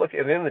 But look,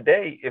 at the end of the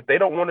day, if they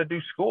don't want to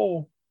do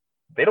school,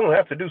 they don't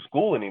have to do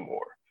school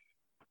anymore.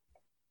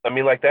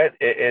 Like that.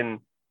 And,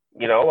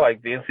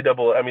 like the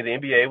NCAA,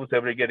 the NBA was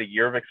able to get a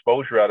year of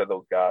exposure out of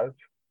those guys,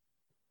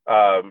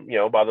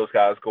 by those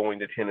guys going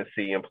to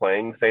Tennessee and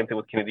playing. Same thing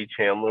with Kennedy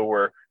Chandler,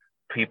 where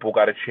people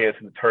got a chance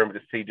in the tournament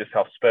to see just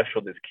how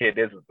special this kid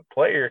is as a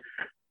player.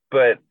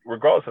 But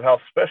regardless of how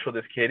special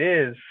this kid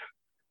is,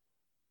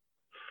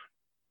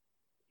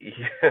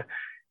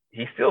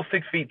 he's still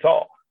 6 feet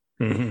tall.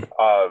 Mm-hmm.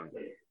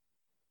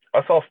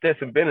 I saw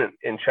Stetson Bennett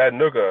in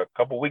Chattanooga a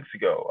couple weeks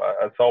ago.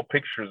 I saw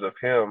pictures of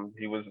him.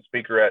 He was a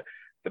speaker at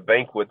the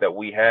banquet that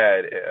we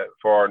had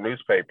for our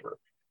newspaper.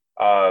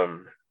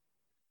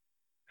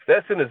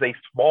 Stetson is a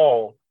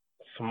small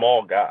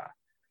guy.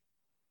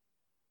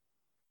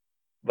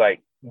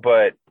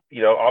 But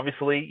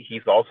obviously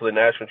he's also the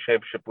national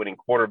championship winning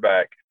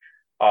quarterback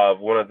of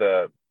one of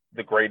the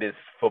greatest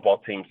football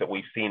teams that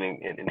we've seen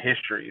in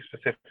history,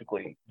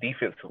 specifically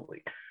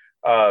defensively.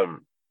 I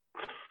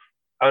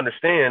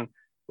understand,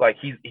 like,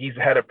 he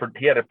had a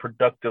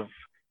productive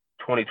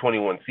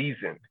 2021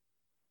 season,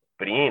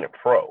 but he ain't a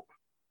pro.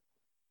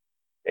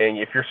 And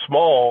if you're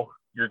small,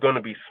 you're going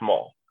to be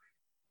small.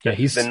 Yeah,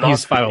 he's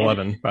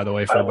 5'11", by the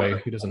way, for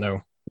everybody who doesn't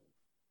know.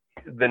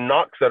 The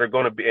knocks that are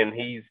going to be,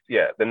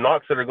 the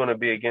knocks that are going to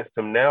be against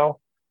him now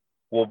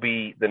will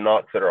be the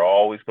knocks that are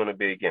always going to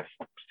be against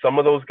him. Some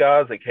of those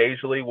guys,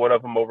 occasionally, one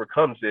of them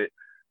overcomes it.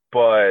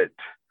 But,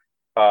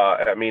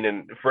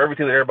 and for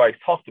everything that everybody's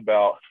talked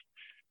about,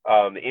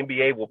 the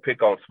NBA will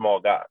pick on small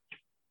guys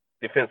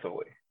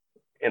defensively.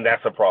 And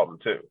that's a problem,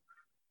 too,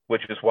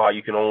 which is why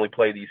you can only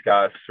play these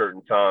guys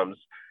certain times.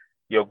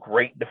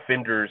 Great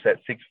defenders at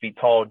 6 feet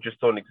tall just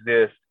don't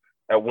exist.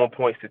 At one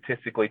point,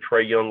 statistically,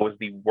 Trae Young was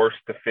the worst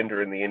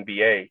defender in the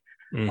NBA.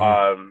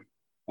 Mm-hmm.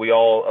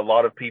 A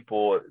lot of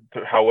people,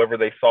 however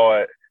they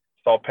saw it,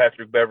 saw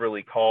Patrick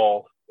Beverly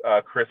call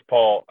Chris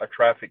Paul a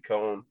traffic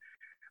cone,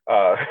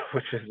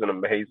 which is an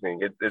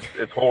amazing.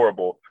 It's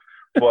horrible,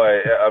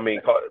 but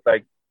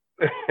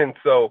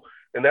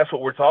and that's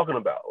what we're talking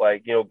about.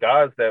 Like,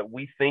 guys that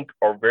we think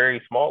are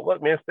very small.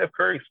 Look, man, Steph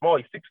Curry's small.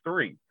 He's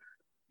 6'3",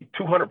 he's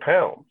 200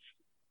 pounds.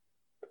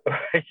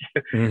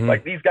 Mm-hmm.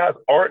 Like, these guys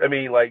aren't.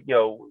 Like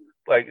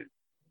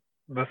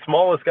the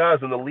smallest guys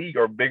in the league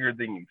are bigger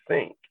than you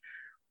think.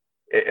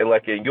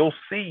 And you'll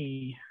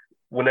see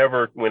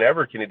whenever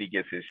Kennedy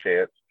gets his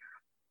chance,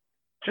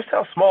 just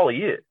how small he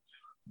is.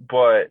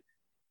 But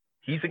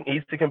he's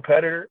a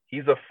competitor.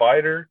 He's a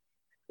fighter,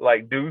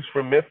 like dudes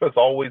from Memphis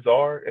always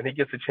are. And he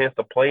gets a chance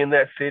to play in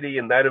that city,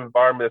 and that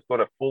environment is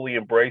going to fully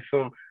embrace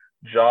him.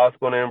 Ja's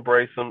going to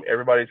embrace him.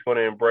 Everybody's going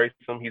to embrace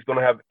him. He's going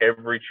to have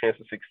every chance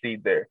to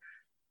succeed there,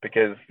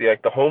 because the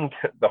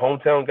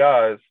hometown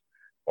guys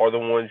are the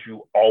ones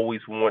you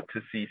always want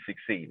to see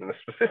succeed. And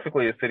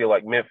specifically a city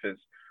like Memphis,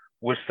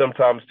 which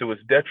sometimes to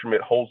its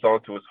detriment holds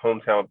on to its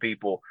hometown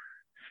people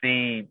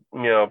see,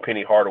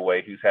 Penny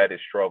Hardaway, who's had his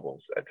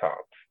struggles at times.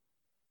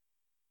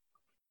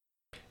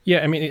 Yeah,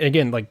 I mean,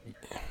 again, like,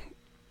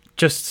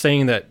 just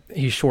saying that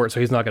he's short, so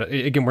he's not going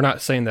to, again, we're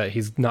not saying that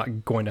he's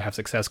not going to have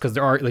success, because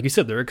there are, like you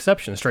said, there are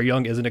exceptions. Trae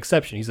Young is an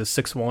exception. He's a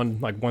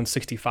 6'1", like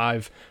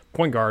 165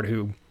 point guard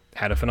who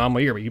had a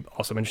phenomenal year, but you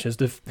also mentioned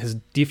his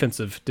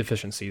defensive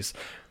deficiencies.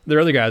 There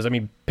are other guys. I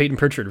mean, Peyton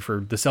Pritchard for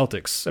the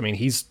Celtics. I mean,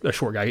 he's a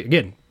short guy.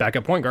 Again,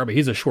 backup point guard, but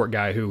he's a short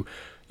guy who,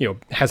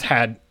 has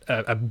had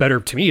a better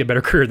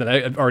career than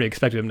I already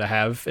expected him to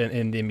have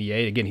in the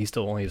NBA. Again, he's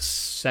still only his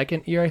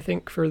second year, I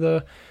think, for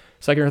the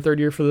second or third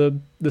year for the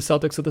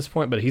Celtics at this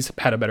point, but he's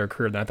had a better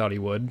career than I thought he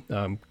would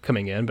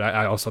coming in. But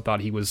I also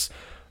thought he was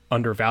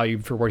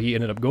undervalued for where he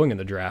ended up going in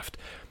the draft.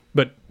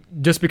 But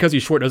just because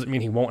he's short doesn't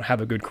mean he won't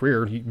have a good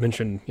career. You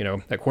mentioned,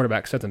 at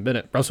quarterback, Stetson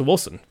Bennett. Russell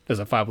Wilson is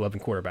a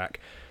 5'11" quarterback.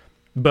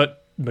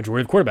 But the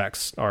majority of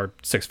quarterbacks are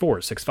 6'4",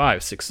 6'5",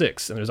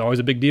 6'6", and there's always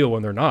a big deal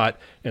when they're not,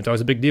 and it's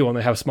always a big deal when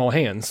they have small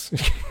hands.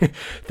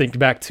 Think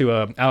back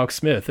to Alex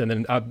Smith, and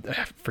then I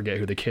forget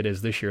who the kid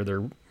is this year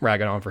they're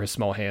ragging on for his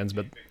small hands,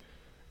 but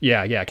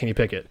yeah, Kenny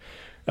Pickett.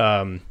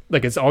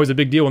 Like, it's always a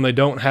big deal when they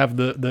don't have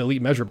the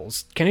elite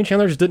measurables. Kenny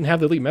Chandler just didn't have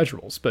the elite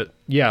measurables, but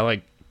yeah,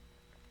 like,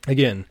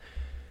 again,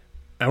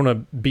 I don't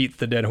want to beat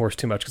the dead horse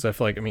too much, because I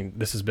feel like,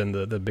 this has been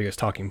the biggest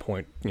talking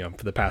point,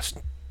 for the past,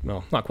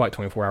 well, not quite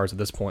 24 hours at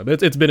this point,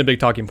 but it's been a big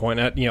talking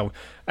point. And,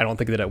 I don't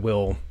think that it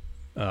will,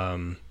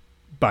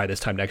 by this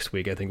time next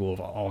week. I think we'll have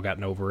all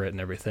gotten over it and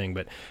everything,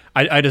 but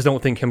I just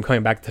don't think him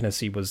coming back to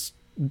Tennessee was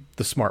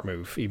the smart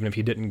move, even if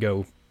he didn't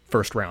go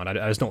first round.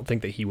 I just don't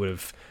think that he would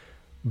have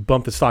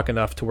bumped the stock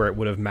enough to where it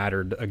would have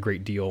mattered a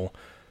great deal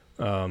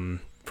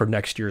for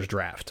next year's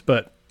draft.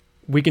 But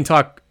we can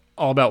talk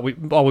all we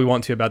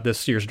want to about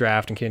this year's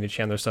draft and Kennedy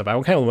Chandler stuff.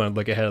 I kind of want to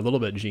look ahead a little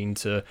bit, Gene,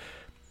 to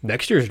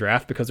next year's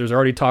draft, because there's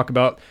already talk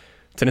about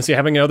Tennessee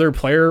having another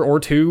player or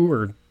two,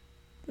 or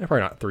probably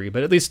not three,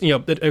 but at least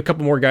a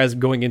couple more guys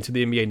going into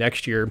the NBA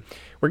next year.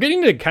 We're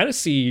getting to kind of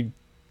see.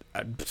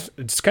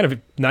 It's kind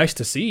of nice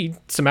to see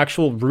some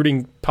actual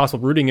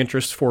possible rooting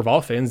interest for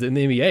Vol fans in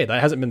the NBA.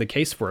 That hasn't been the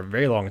case for a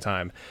very long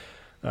time.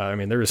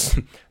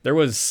 There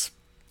was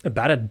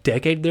about a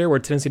decade there where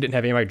Tennessee didn't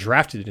have anybody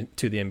drafted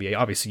to the NBA.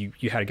 Obviously,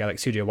 you had a guy like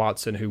C.J.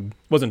 Watson who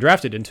wasn't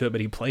drafted into it, but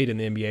he played in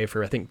the NBA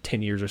for, I think,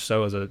 10 years or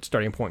so as a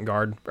starting point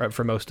guard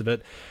for most of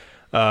it.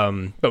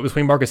 But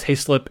between Marcus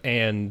Haislip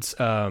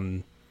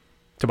and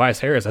Tobias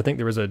Harris, I think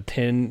there was a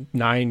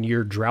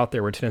 9-year drought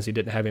there where Tennessee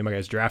didn't have anybody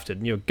guys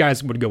drafted.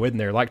 Guys would go in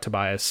there like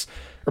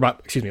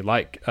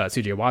like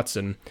C.J.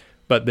 Watson,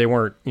 but they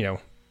weren't, I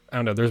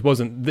don't know, the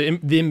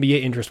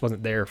NBA interest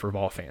wasn't there for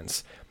Vol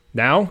fans.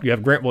 Now you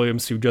have Grant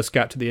Williams, who just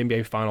got to the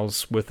NBA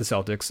Finals with the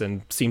Celtics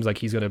and seems like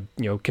he's going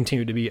to,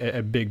 continue to be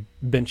a big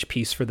bench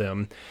piece for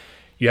them.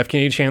 You have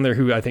Kennedy Chandler,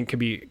 who I think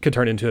could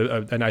turn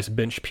into a nice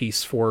bench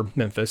piece for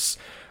Memphis.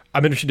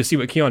 I'm interested to see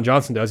what Keon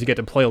Johnson does. He get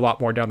to play a lot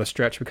more down the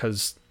stretch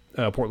because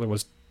Portland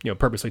was,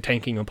 purposely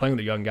tanking and playing with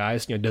the young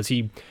guys. Does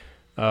he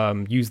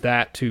use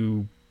that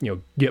to,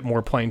 get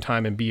more playing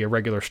time and be a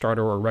regular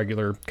starter or a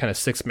regular kind of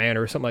sixth man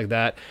or something like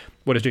that?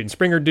 What does Jaden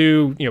Springer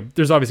do?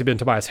 There's obviously been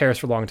Tobias Harris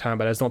for a long time,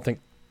 but I just don't think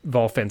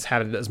Vol fans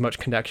had as much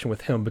connection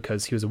with him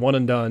because he was a one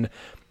and done,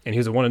 and he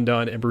was a one and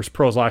done in Bruce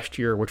Pearl's last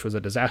year, which was a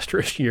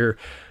disastrous year.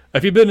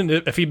 If he'd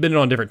been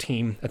on a different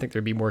team, I think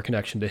there'd be more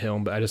connection to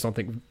him, but I just don't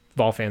think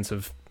Vol fans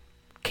have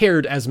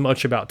cared as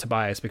much about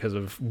Tobias because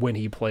of when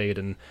he played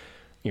and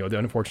the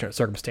unfortunate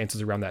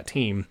circumstances around that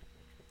team.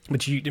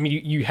 But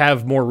you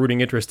have more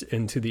rooting interest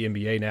into the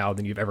NBA now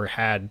than you've ever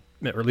had,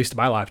 or at least in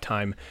my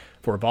lifetime,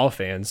 for Vol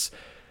fans.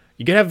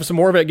 You can have some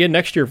more of it again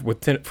next year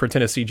for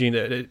Tennessee,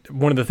 Gene.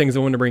 One of the things I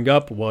wanted to bring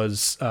up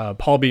was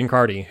Paul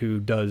Biancardi, who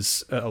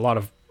does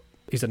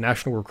he's a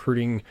national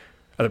recruiting,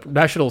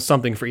 national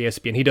something for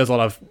ESPN. He does a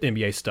lot of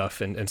NBA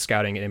stuff and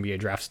scouting and NBA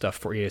draft stuff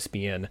for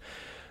ESPN.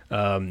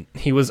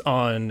 He was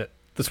on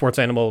the Sports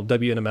Animal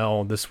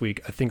WNML this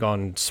week, I think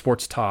on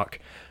Sports Talk.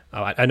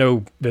 I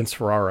know Vince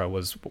Ferrara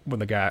was one of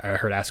the guy I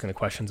heard asking the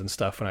questions and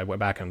stuff when I went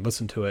back and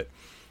listened to it.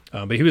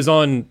 But he was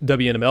on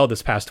WNML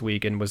this past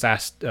week and was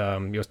asked, he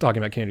was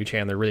talking about Kennedy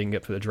Chandler reading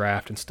it for the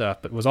draft and stuff,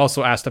 but was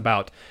also asked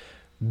about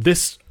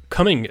this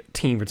coming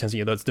team for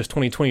Tennessee, this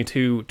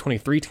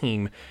 2022-23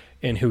 team,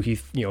 and who he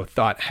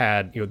thought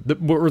had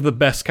what were the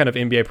best kind of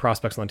NBA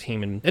prospects on the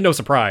team. And no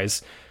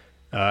surprise,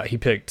 he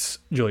picked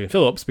Julian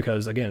Phillips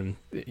because, again,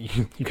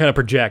 you kind of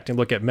project and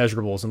look at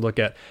measurables and look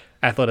at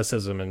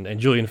athleticism, and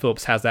Julian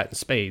Phillips has that in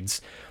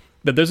spades.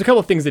 But there's a couple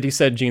of things that he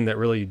said, Gene, that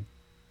really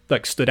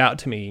stood out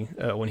to me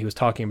when he was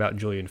talking about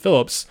Julian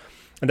Phillips,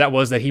 and that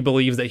was that he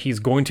believes that he's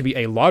going to be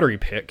a lottery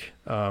pick.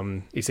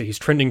 He said he's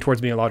trending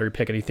towards being a lottery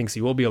pick, and he thinks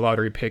he will be a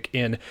lottery pick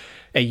in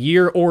a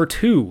year or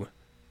two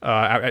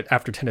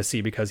after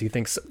Tennessee, because he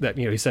thinks that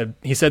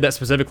he said that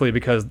specifically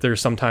because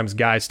there's sometimes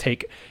guys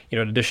take an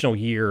additional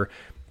year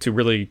to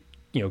really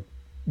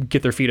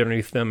get their feet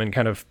underneath them and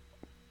kind of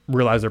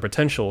realize their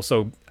potential.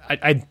 So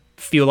I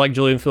feel like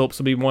Julian Phillips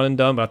will be one and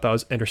done, but I thought it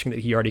was interesting that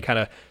he already kind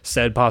of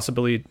said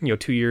possibly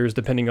 2 years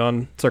depending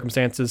on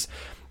circumstances.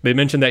 They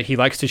mentioned that he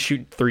likes to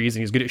shoot threes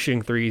and he's good at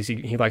shooting threes.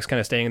 He likes kind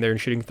of staying there and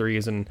shooting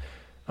threes and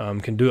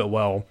can do it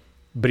well.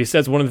 But he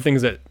says one of the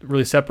things that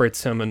really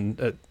separates him and,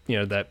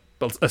 that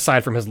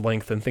aside from his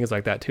length and things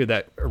like that too,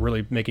 that are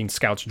really making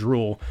scouts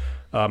drool,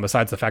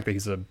 besides the fact that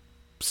he's a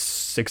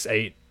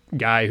 6'8"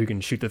 guy who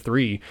can shoot the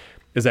three,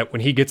 is that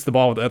when he gets the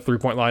ball at the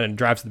 3-point line and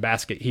drives to the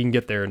basket, he can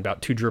get there in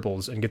about 2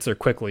 dribbles and gets there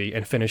quickly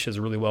and finishes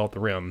really well at the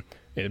rim.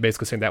 And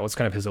basically saying that was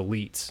kind of his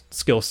elite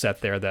skill set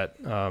there that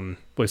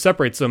really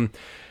separates him.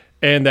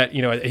 And that,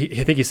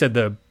 I think he said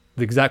the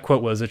exact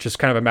quote was, it's just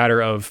kind of a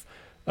matter of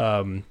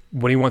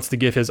when he wants to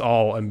give his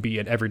all and be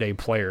an everyday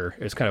player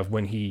is kind of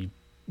when he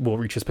will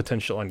reach his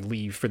potential and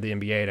leave for the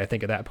NBA. And I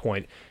think at that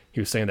point, he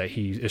was saying that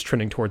he is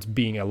trending towards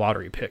being a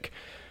lottery pick.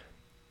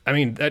 I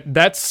mean,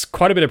 that's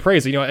quite a bit of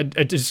praise.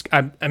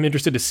 I'm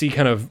interested to see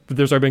kind of,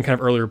 there's already been kind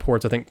of early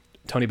reports. I think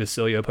Tony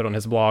Basilio put on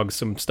his blog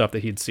some stuff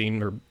that he'd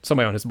seen, or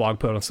somebody on his blog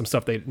put on some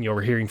stuff they,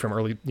 were hearing from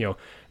early,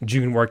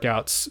 June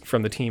workouts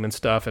from the team and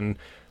stuff. And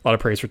a lot of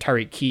praise for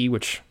Tyreek Key,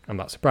 which I'm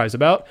not surprised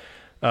about.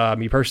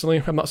 Me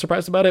personally, I'm not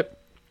surprised about it.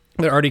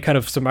 There are already kind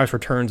of some nice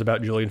returns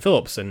about Julian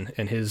Phillips and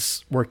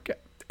his work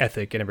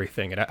ethic and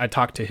everything. And I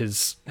talked to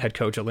his head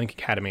coach at Link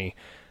Academy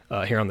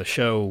here on the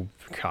show,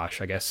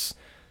 I guess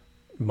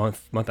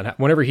month and a half,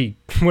 whenever he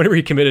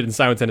committed and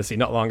signed with Tennessee,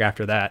 not long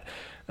after that.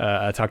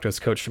 I talked to his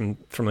coach from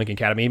Lincoln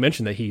Academy. He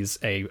mentioned that he's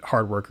a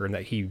hard worker and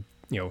that he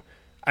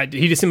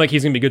just seemed like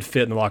he's going to be a good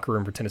fit in the locker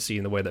room for Tennessee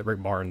in the way that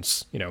Rick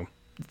Barnes,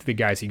 the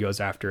guys he goes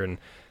after and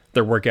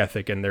their work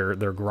ethic and their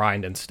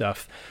grind and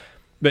stuff.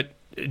 But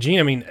Gene,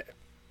 I mean,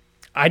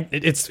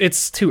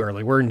 it's too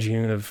early. We're in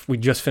June we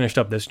just finished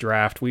up this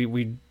draft.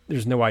 We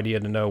there's no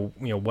idea to know,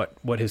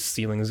 what his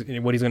ceiling is,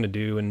 what he's going to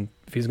do and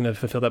if he's going to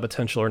fulfill that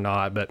potential or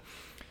not. But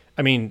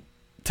I mean,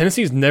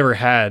 Tennessee's never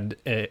had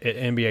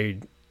an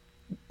NBA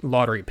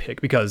lottery pick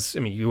because,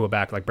 I mean, you go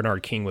back, like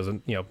Bernard King was,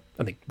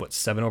 I think,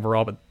 7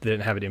 overall, but they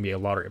didn't have an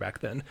NBA lottery back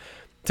then.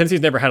 Tennessee's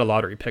never had a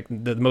lottery pick.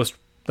 The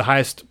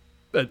highest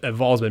a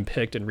Vols been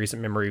picked in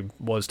recent memory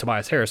was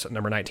Tobias Harris at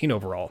number 19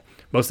 overall.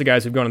 Most of the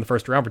guys who've gone in the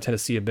first round for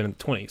Tennessee have been in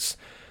the 20s.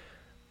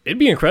 It'd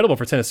be incredible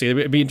for Tennessee.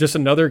 It'd be just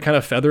another kind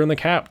of feather in the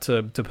cap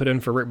to put in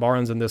for Rick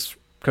Barnes and this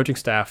coaching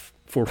staff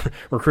for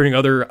recruiting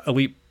other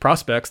elite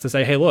prospects to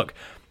say, hey, look,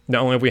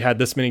 not only have we had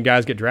this many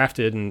guys get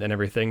drafted and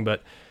everything,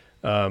 but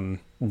now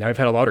we've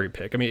had a lottery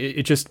pick. I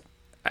mean,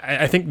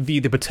 I think the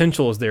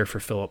potential is there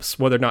for Phillips.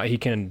 Whether or not he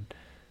can,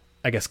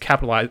 I guess,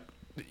 capitalize.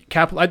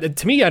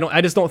 To me,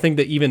 I just don't think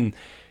that even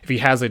if he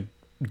has a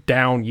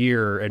down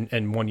year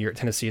and 1 year at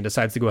Tennessee and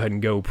decides to go ahead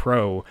and go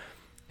pro,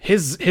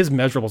 his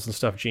measurables and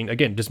stuff, Gene,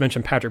 again, just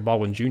mentioned Patrick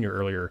Baldwin Jr.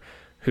 earlier,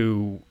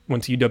 who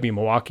went to UW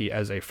Milwaukee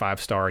as a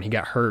 5-star and he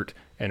got hurt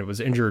and was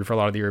injured for a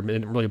lot of the year and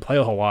didn't really play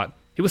a whole lot.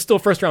 He was still a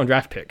first-round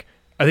draft pick.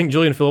 I think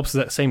Julian Phillips is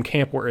that same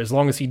camp where as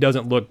long as he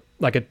doesn't look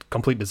like a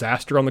complete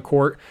disaster on the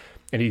court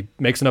and he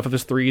makes enough of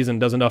his threes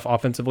and does enough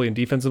offensively and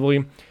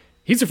defensively,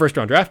 he's a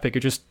first-round draft pick.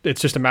 It's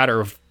just a matter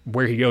of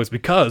where he goes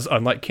because,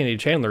 unlike Kennedy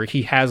Chandler,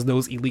 he has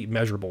those elite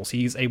measurables.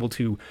 He's able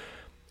to,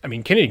 I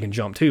mean, Kennedy can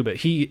jump too, but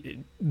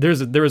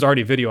there was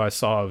already a video I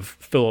saw of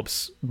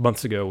Phillips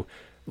months ago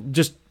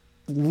just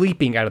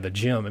leaping out of the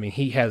gym. I mean,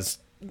 he has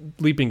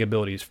leaping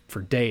abilities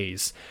for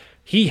days.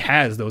 He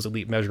has those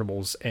elite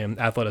measurables and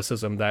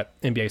athleticism that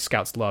NBA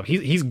scouts love.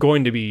 He's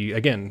going to be,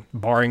 again,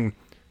 barring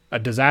a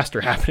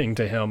disaster happening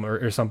to him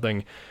or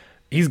something,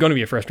 he's going to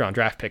be a first-round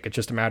draft pick. It's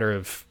just a matter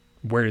of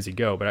where does he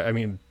go. But I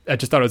mean, I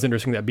just thought it was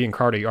interesting that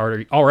Biancardi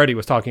already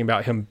was talking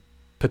about him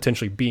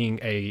potentially being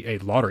a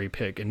lottery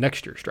pick in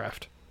next year's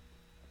draft.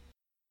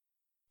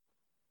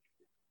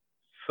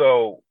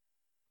 So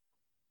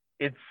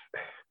it's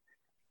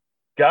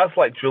guys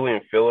like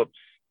Julian Phillips,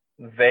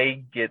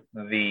 they get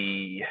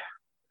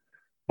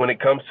when it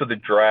comes to the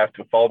draft,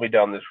 and follow me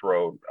down this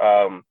road,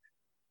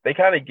 they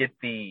kind of get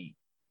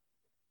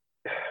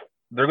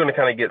they're going to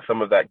kind of get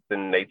some of that, the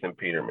Nathan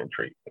Peterman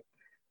treatment.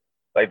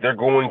 Like they're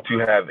going to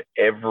have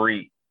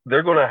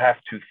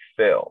to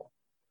fail,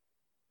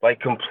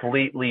 like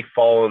completely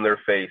fall on their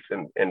face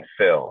and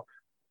fail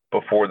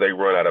before they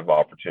run out of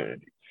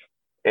opportunities.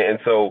 And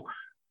so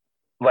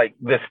like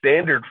the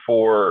standard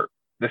for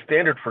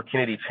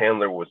Kennedy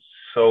Chandler was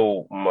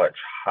so much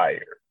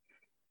higher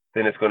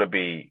than it's going to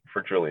be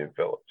for Julian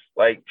Phillips.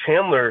 Like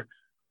Chandler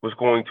was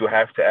going to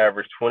have to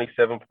average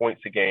 27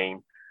 points a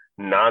game,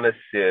 9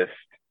 assists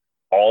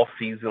all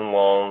season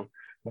long,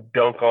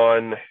 dunk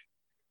on,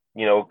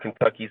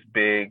 Kentucky's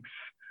bigs,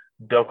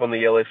 dunk on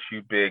the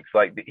LSU bigs.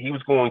 Like he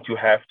was going to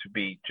have to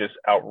be just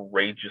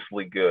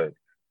outrageously good,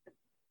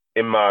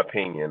 in my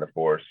opinion, of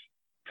course,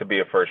 to be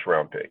a first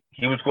round pick.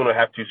 He was going to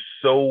have to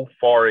so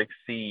far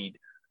exceed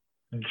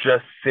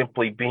just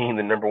simply being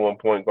the number 1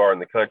 point guard in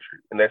the country.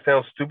 And that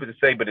sounds stupid to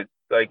say, but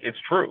it's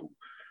true.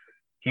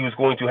 He was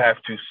going to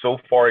have to so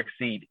far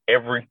exceed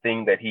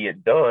everything that he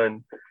had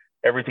done,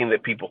 everything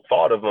that people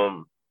thought of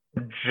him,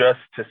 just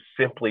to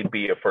simply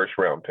be a first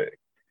round pick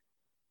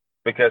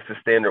because the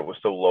standard was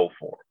so low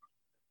for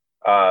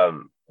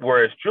him.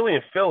 Whereas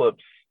Julian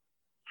Phillips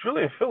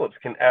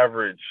can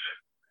average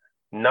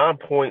 9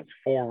 points,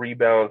 4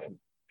 rebounds,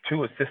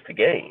 2 assists a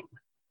game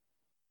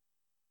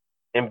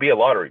and be a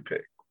lottery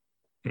pick.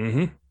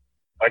 Mm-hmm.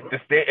 Like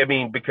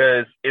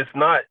because it's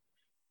not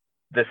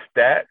the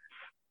stats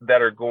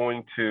that are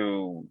going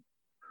to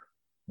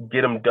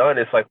get him done.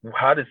 It's like,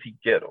 how does he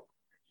get them?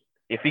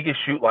 If he can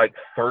shoot like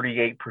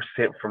 38%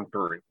 from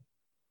three,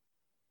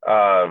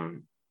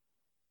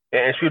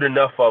 and shoot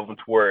enough of them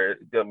to where,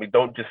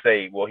 don't just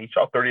say, well, he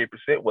shot 38%.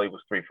 Well, he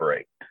was 3 for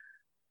 8.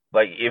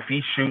 Like, if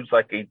he shoots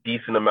like a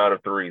decent amount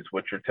of threes,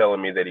 which you're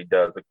telling me that he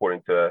does,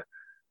 according to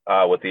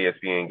what the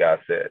ESPN guy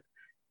said,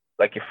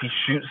 like if he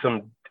shoots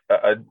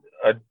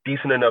a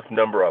decent enough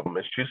number of them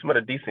and shoots them at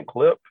a decent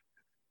clip,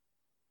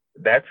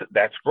 that's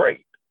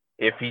great.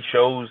 If he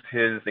shows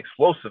his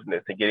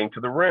explosiveness and getting to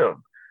the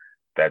rim,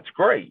 that's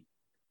great.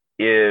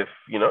 If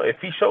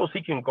he shows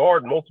he can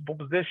guard multiple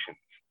positions,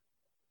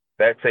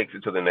 that takes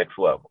it to the next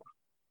level.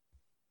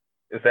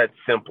 It's that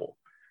simple.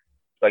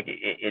 Like,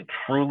 it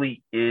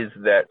truly is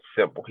that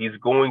simple. He's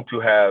going to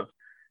have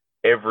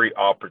every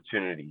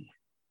opportunity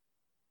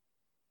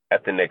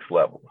at the next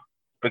level.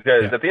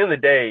 Because at the end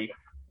of the day,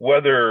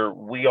 whether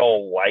we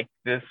all like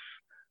this,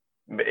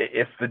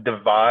 it's the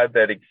divide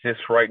that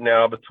exists right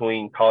now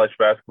between college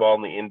basketball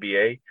and the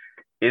NBA,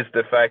 is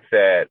the fact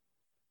that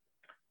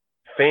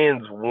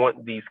fans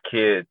want these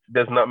kids. It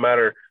does not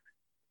matter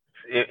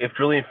if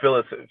Julian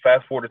Phillips,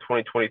 fast forward to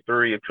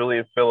 2023, if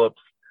Julian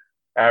Phillips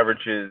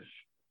averages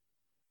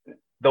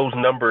those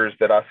numbers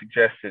that I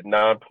suggested,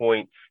 9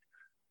 points,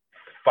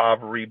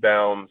 5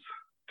 rebounds,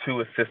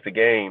 2 assists a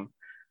game,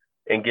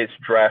 and gets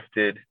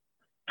drafted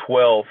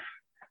 12th,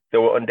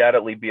 there will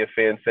undoubtedly be a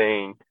fan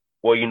saying,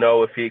 well,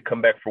 if he had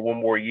come back for one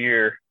more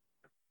year,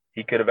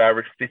 he could have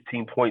averaged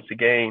 15 points a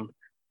game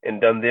and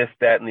done this,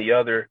 that, and the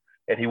other,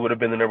 and he would have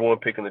been the number 1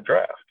 pick in the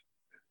draft.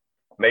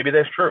 Maybe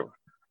that's true.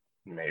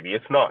 Maybe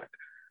it's not.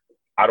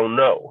 I don't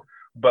know.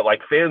 But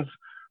like fans,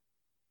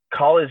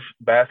 college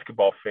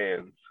basketball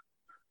fans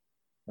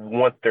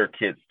want their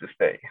kids to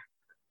stay.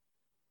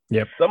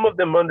 Yep. Some of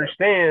them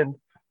understand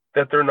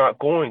that they're not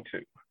going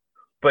to,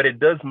 but it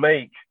does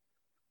make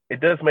in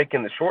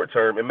the short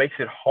term, it makes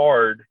it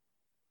hard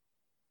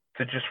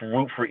to just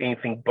root for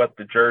anything but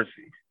the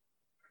jersey.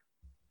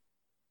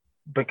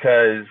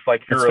 Because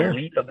like you're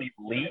elite of the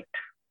elite,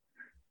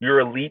 you're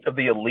elite of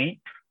the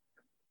elite,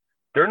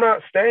 they're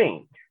not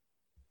staying.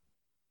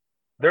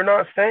 They're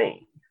not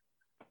staying.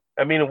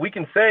 I mean, we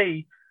can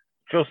say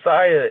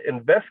Josiah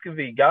and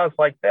Vescovy, guys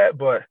like that,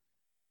 but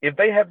if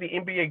they have the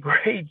NBA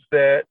grades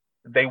that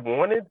they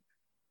wanted,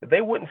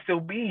 they wouldn't still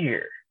be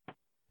here.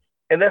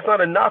 And that's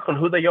not a knock on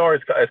who they are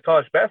as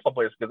college basketball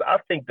players, because I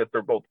think that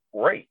they're both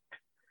great.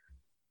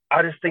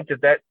 I just think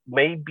that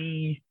may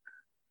be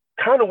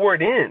kind of where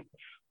it ends.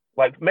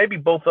 Like maybe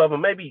both of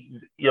them, maybe,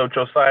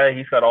 Josiah,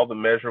 he's got all the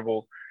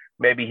measurables.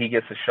 Maybe he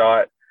gets a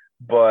shot,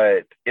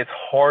 but it's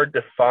hard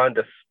to find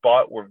a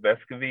spot where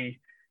Vescovy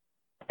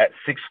at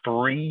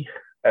 6'3"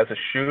 as a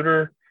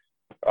shooter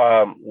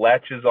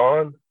latches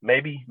on.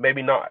 Maybe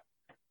not.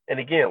 And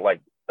again,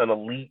 like an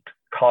elite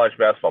college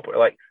basketball player.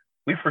 Like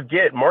we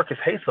forget Marcus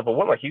Hayslip,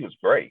 but he was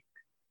great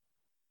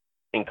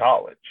in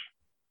college.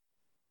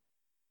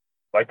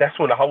 Like that's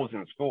when I was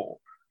in school.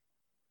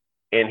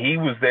 And he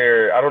was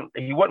there.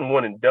 He wasn't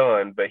one and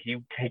done, but he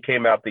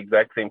came out the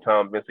exact same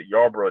time Vincent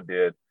Yarbrough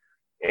did.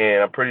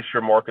 And I'm pretty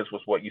sure Marcus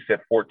was what you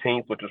said,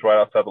 14th, which was right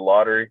outside the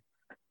lottery.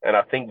 And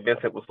I think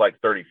Vincent was like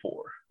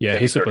 34. Yeah,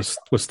 Hayslip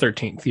was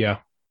 13th. Yeah.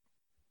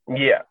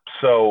 Yeah.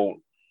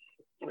 So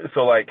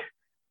like.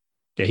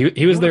 Yeah,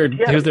 he was there.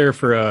 He was there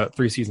for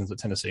 3 seasons at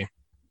Tennessee.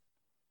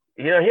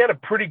 Yeah, he had a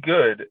pretty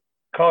good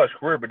college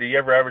career, but did he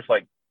ever average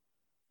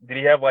did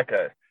he have like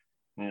a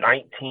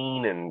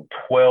 19 and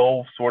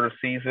 12 sort of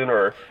season?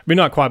 Or I mean,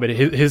 not quite, but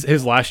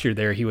his last year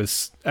there, he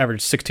was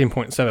averaged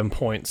 16.7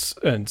 points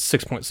and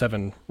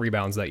 6.7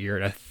 rebounds that year.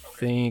 And I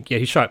think,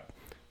 he shot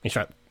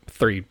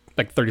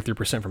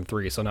 33% from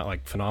 3, so not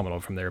like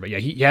phenomenal from there. But yeah,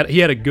 he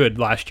had a good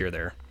last year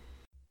there.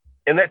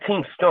 And that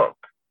team stunk.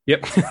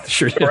 Yep,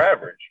 sure did. For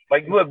average.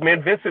 Like, look,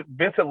 man,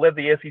 Vincent led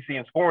the SEC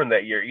in scoring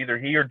that year, either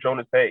he or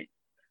Jonas Hayes.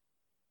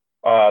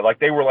 Like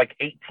they were like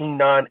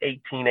 18-9,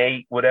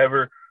 18-8,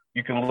 whatever.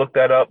 You can look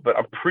that up, but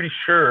I'm pretty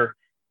sure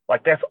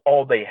like that's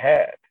all they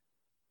had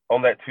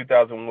on that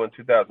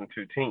 2001-2002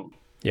 team.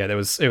 Yeah, it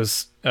was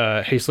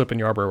Hayslip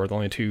and Yarbrough were the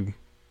only two.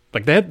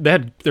 Like there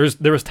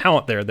was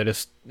talent there.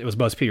 It was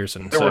Buzz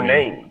Peterson. There were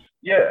names.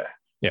 Yeah.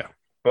 Yeah.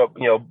 But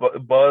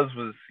Buzz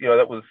was,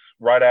 that was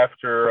right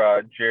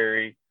after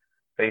Jerry.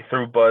 They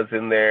threw Buzz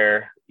in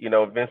there,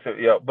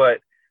 Vincent, but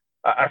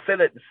I say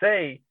that to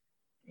say,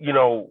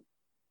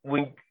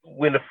 when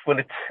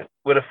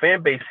a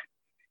fan base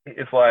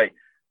is like,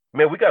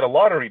 man, we got a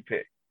lottery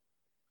pick,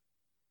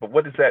 but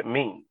what does that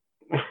mean?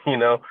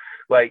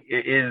 Like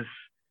it is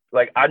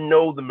like, I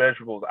know the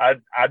measurables.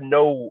 I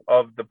know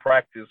of the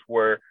practice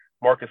where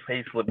Marcus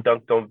Hayslip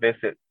dunked on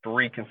Vincent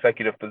 3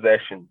 consecutive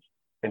possessions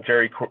and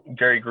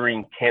Jerry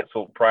Green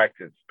canceled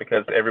practice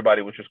because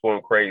everybody was just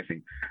going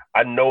crazy.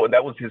 I know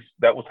that was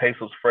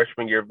Hayslip's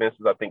freshman year,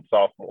 Vincent's, I think,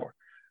 sophomore.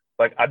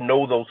 Like I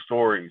know those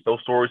stories.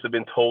 Those stories have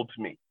been told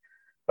to me.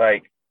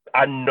 Like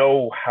I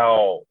know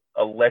how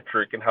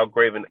electric and how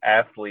great of an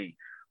athlete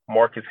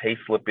Marcus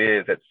Hayslip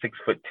is at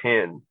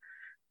 6'10",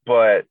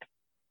 but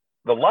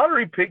the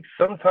lottery picks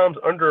sometimes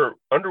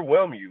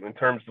underwhelm you in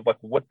terms of like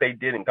what they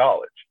did in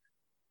college.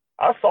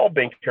 I saw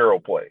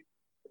Banchero play.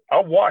 I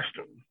watched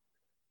him.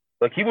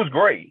 Like, he was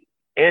great,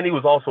 and he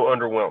was also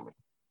underwhelming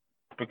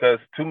because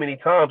too many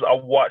times I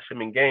watched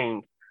him in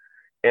games,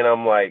 and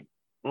I'm like,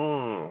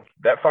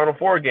 that Final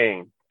Four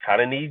game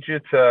kind of needs you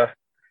to,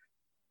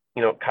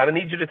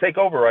 take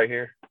over right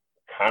here.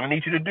 Kind of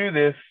need you to do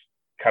this.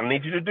 Kind of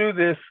need you to do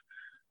this.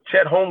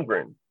 Chet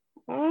Holmgren,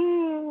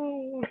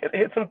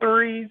 hit some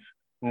threes.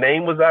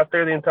 Name was out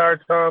there the entire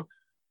time.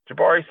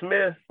 Jabari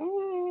Smith,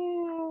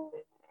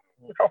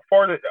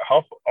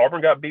 how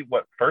Auburn got beat?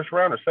 What, first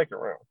round or second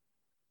round?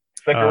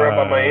 Second round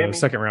by Miami.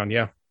 Second round,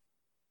 yeah.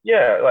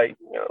 Yeah,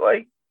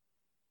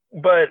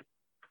 but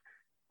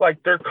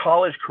like their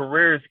college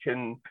careers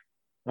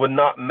would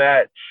not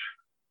match.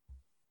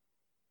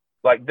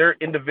 Like, their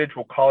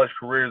individual college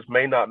careers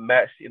may not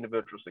match the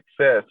individual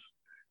success,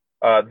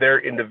 their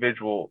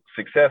individual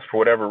success for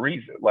whatever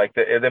reason. Like,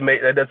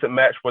 that doesn't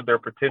match what their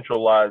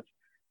potential lies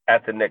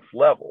at the next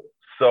level.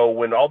 So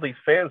when all these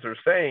fans are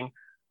saying,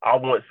 I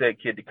want said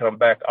kid to come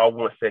back, I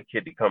want said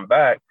kid to come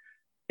back,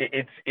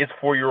 it's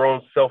for your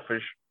own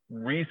selfish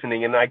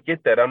reasoning. And I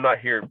get that. I'm not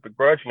here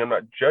begrudging. I'm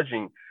not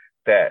judging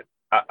that.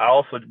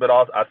 I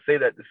say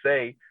that to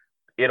say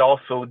it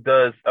also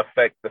does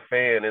affect the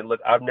fan. And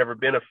look, I've never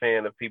been a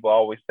fan of people. I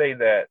always say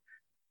that.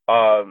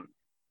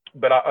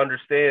 But I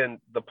understand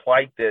the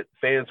plight that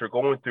fans are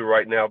going through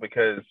right now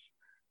because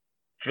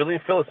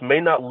Julian Phillips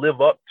may not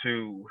live up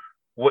to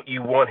what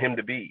you want him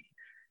to be.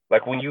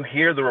 Like, when you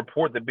hear the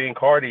report that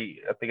Biancardi,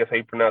 I think that's how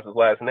you pronounce his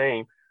last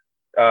name,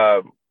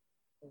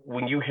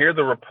 when you hear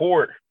the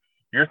report,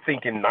 you're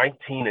thinking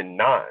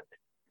 19-9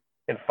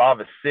 and 5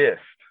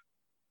 assists,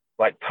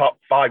 like top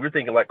 5. You're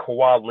thinking like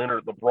Kawhi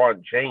Leonard,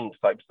 LeBron James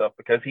type stuff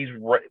because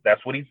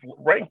that's what he's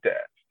ranked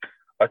as,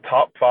 a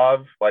top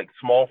 5 like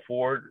small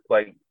forward,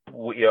 like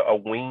a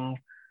wing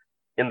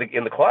in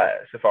the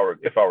class, if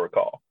I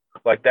recall.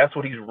 Like, that's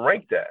what he's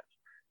ranked as.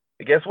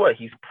 And guess what?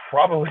 He's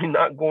probably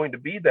not going to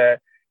be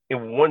that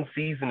in one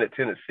season at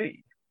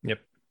Tennessee. Yep.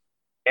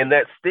 And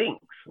that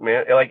stinks,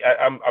 man. Like,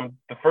 I'm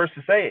the first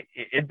to say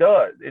it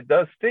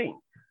does stink.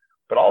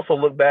 But also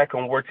look back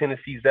on where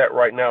Tennessee's at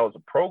right now as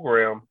a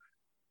program,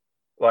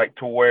 like,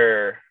 to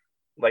where,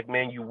 like,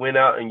 man, you went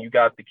out and you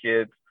got the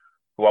kids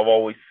who I've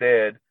always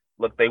said,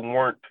 look, they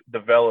weren't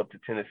developed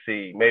at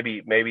Tennessee.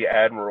 Maybe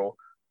Admiral,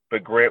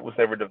 but Grant was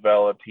never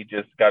developed. He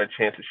just got a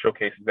chance to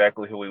showcase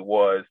exactly who he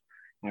was.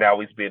 Now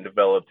he's being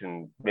developed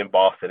in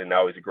Boston, and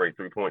now he's a great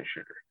three-point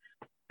shooter.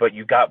 But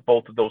you got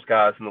both of those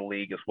guys in the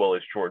league as well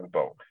as Jordan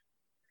Bone.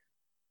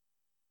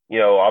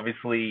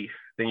 Obviously,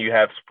 then you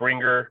have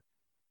Springer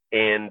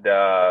and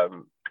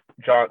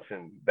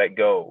Johnson that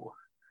go.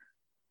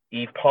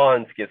 Eve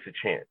Pons gets a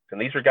chance.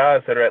 And these are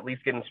guys that are at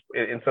least getting,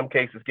 in some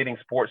cases, getting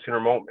Sports Center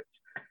moments.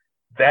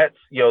 That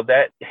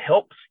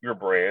helps your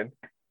brand.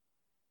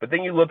 But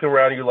then you look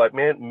around and you're like,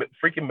 man,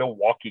 freaking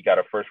Milwaukee got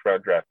a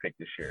first-round draft pick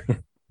this year.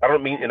 I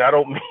don't mean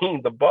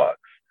the Bucks.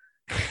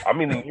 I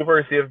mean the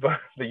University of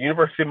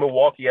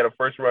Milwaukee had a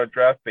first-round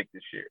draft pick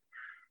this year.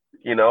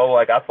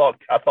 Like, I thought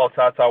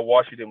Ty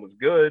Washington was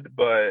good,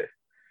 but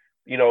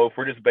if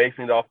we're just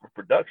basing it off of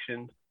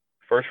production,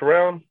 first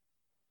round,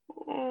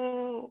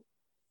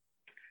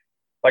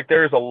 like,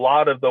 there's a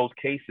lot of those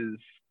cases,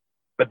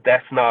 but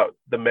that's not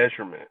the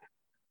measurement.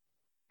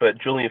 But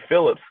Julian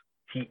Phillips,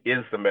 he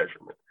is the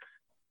measurement.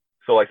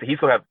 So, like, he's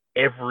gonna have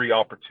every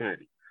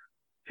opportunity.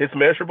 His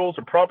measurables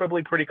are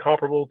probably pretty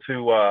comparable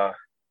to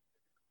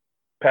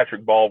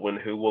Patrick Baldwin,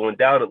 who will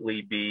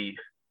undoubtedly be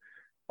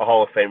a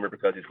Hall of Famer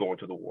because he's going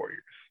to the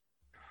Warriors.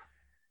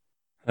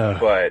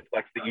 But,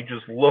 like, you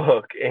just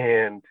look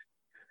and,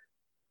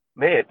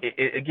 man,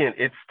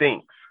 it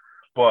stinks.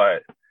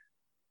 But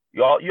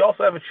you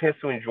also have a chance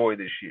to enjoy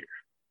this year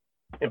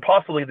and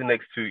possibly the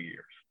next 2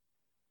 years.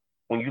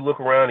 When you look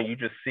around and you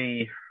just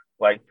see,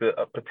 like,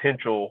 the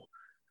potential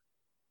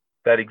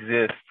that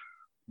exists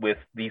with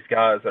these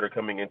guys that are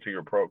coming into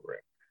your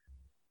program.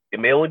 It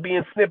may only be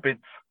in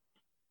snippets.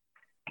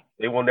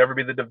 They will never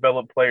be the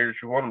developed players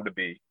you want them to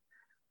be.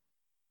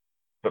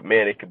 But,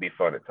 man, it could be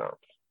fun at times.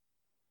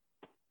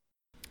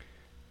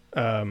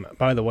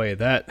 By the way,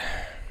 I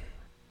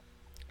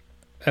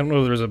don't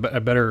know if there's a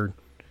better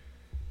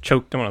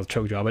choke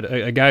job, but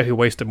a guy who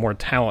wasted more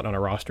talent on a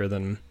roster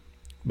than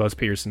Buzz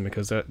Peterson,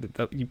 because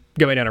you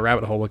go down a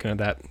rabbit hole looking at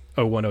that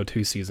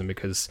 01-02 season,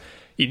 because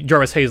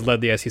Jarvis Hayes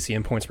led the SEC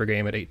in points per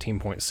game at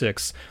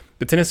 18.6.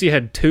 But Tennessee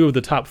had 2 of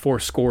the top 4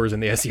 scorers in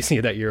the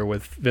SEC that year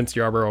with Vince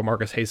Yarborough,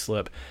 Marcus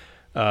Hayslip.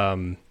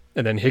 And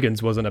then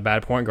Higgins wasn't a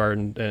bad point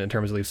guard in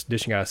terms of at least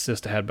dishing out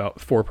assists, had about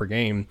 4 per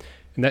game.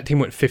 And that team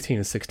went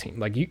 15-16.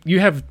 Like, you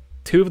have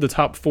 2 of the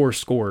top 4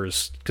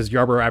 scorers, because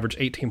Yarborough averaged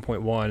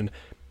 18.1,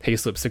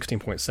 Hayslip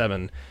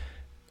 16.7.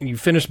 You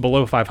finished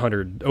below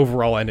 500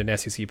 overall and in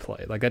SEC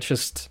play. Like, that's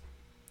just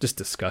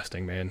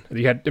disgusting, man.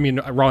 You had,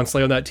 Ron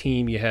Slay on that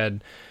team. You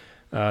had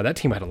That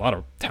team had a lot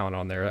of talent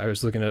on there. I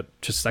was looking at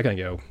just a second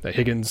ago.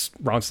 Higgins,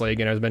 Ronsley,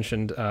 again, as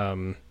mentioned.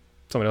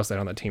 Someone else that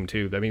on that team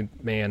too. I mean,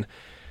 man,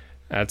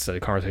 that's a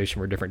conversation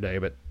for a different day.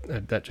 But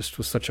that just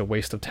was such a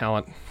waste of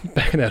talent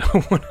back in that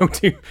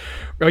 0102.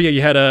 Oh yeah,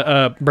 you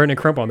had Brandon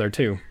Crump on there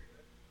too.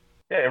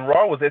 Yeah, and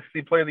Ron was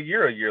SEC Player of the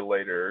Year a year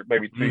later,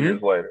 maybe 2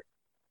 years later.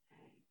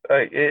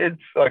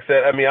 It's like I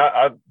said. I mean,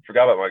 I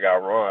forgot about my guy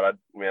Ron.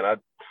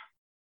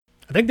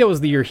 I think that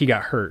was the year he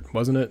got hurt,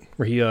 wasn't it?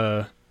 Where he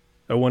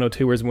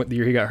 0102 was the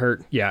year he got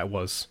hurt. Yeah, it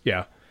was.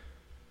 Yeah.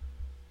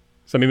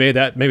 So I mean,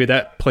 maybe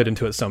that played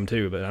into it some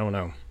too, but I don't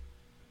know.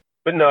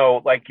 But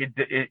no, like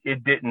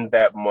it didn't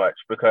that much,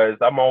 because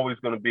I'm always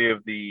going to be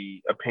of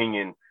the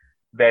opinion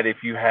that if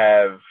you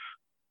have,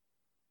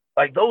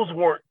 like, those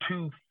weren't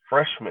two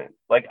freshmen.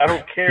 Like, I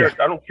don't care. Yeah.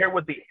 I don't care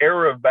what the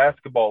era of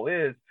basketball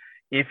is.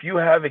 If you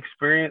have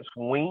experienced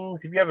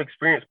wings, if you have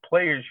experienced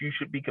players, you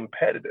should be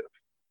competitive.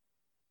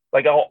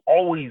 Like, I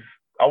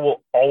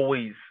will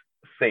always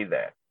say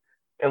that.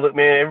 And look,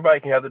 man,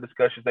 everybody can have the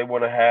discussions they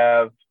want to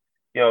have.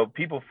 You know,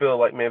 people feel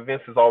like, man,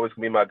 Vince is always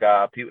going to be my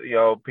guy.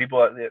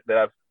 People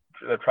that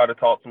I've tried to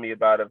talk to me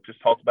about have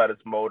just talked about his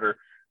motor.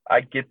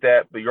 I get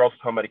that, but you're also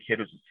talking about a kid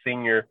who's a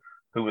senior,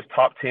 who was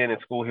top 10 in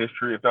school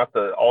history, if not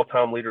the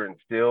all-time leader in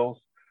steals.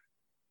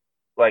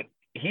 Like,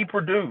 he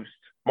produced.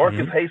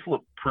 Marcus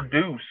Hayslip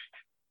produced.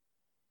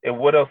 And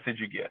what else did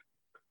you get?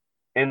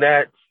 And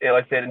that's, and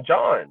like I said, and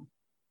John,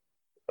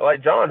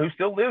 who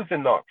still lives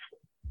in Knoxville,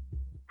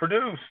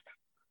 produced.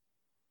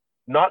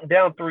 Knocked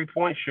down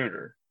three-point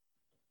shooter.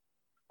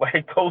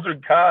 Like, those are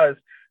guys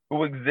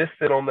who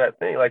existed on that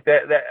thing. Like,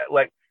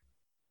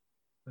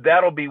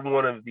 that'll be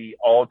one of the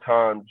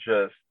all-time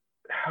just,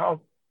 how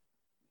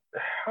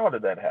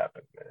did that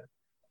happen, man?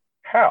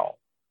 How?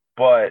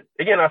 But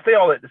again, I say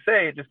all that to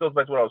say, it just goes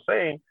back to what I was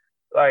saying.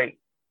 Like,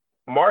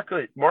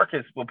 Marcus,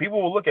 well,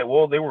 people will look at,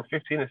 well, they were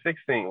 15 and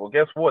 16. Well,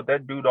 guess what?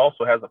 That dude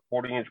also has a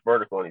 40-inch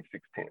vertical and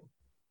he's 6'10".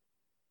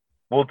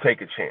 We'll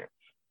take a chance.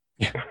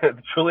 Yeah.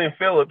 Julian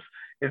Phillips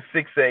is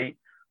 6'8".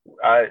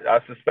 I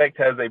suspect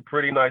has a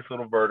pretty nice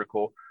little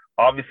vertical.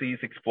 Obviously, he's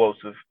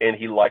explosive and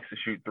he likes to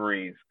shoot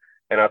threes.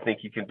 And I think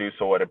he can do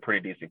so at a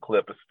pretty decent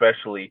clip,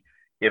 especially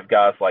if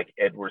guys like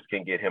Edwards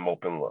can get him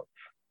open looks.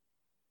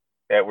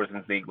 Edwards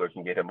and Ziegler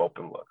can get him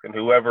open looks. And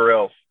whoever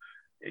else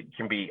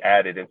can be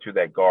added into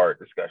that guard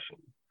discussion.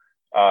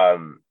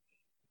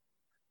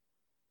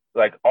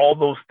 Like, all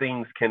those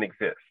things can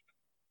exist.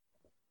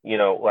 You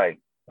know, like,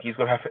 he's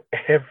going to have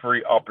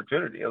every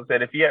opportunity. I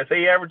said, if he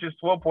averages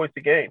 12 points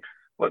a game,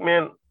 look,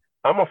 man,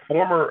 I'm a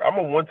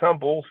one-time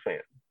Bulls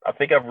fan. I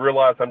think I've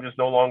realized I'm just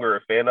no longer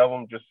a fan of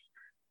them, just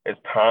as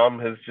Tom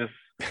has just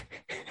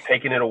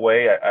taken it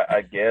away.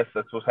 I guess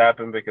that's what's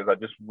happened, because I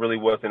just really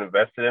wasn't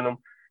invested in them.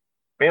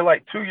 Man,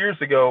 like 2 years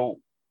ago,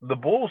 the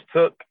Bulls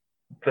took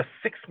the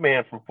sixth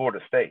man from Florida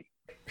State.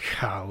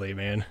 Golly,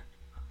 man.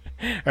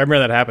 I remember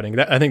that happening.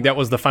 I think that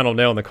was the final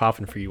nail in the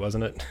coffin for you,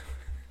 wasn't it?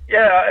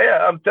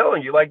 Yeah, I'm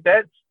telling you, like,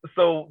 that's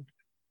so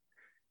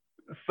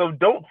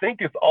don't think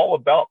it's all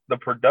about the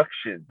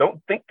production.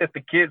 Don't think that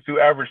the kids who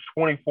average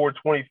 24,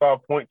 25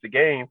 points a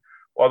game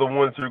are the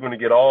ones who are going to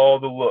get all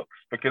the looks,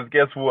 because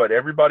guess what?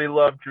 Everybody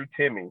loved Drew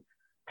Timme.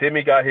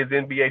 Timme got his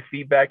NBA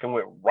feedback and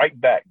went right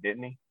back,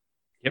 didn't he?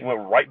 Yep. He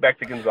went right back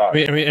to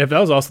Gonzaga. I mean, if that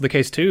was also the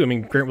case too, I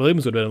mean, Grant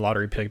Williams would have been a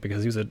lottery pick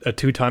because he was a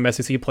two-time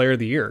SEC Player of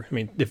the Year. I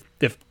mean,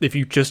 if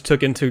you just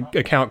took into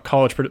account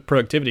college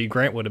productivity,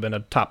 Grant would have been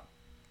a top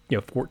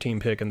 14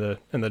 pick in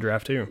the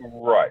draft too.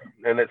 Right.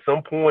 And at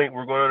some point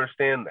we're going to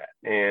understand that.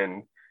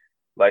 And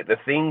like, the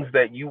things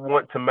that you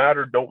want to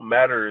matter don't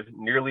matter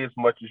nearly as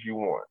much as you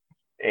want.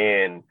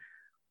 And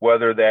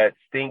whether that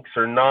stinks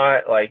or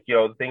not, like,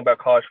 the thing about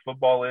college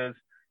football is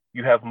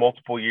you have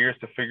multiple years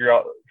to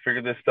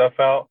figure this stuff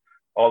out.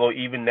 Although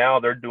even now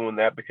they're doing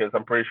that, because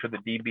I'm pretty sure the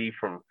DB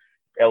from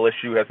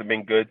LSU hasn't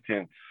been good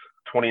since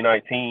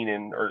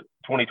 2019 or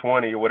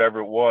 2020 or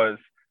whatever it was.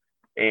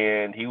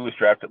 And he was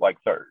drafted like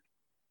third.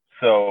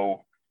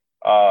 So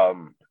at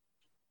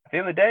the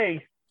end of the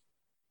day,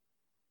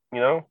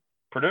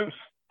 produce,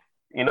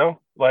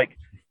 like,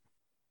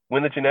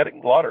 win the genetic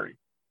lottery.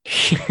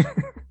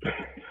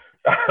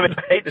 I mean,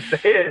 I hate to say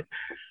it,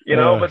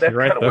 but that's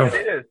right, kind of what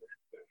it is.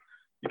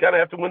 You kind of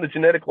have to win the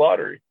genetic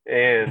lottery,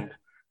 and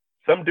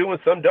some do and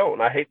some don't.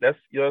 And I hate that's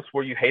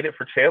where you hate it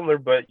for Chandler,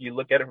 but you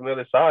look at it from the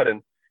other side,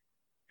 and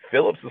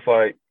Phillips is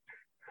like,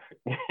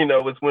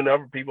 it's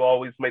whenever people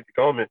always make the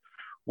comment,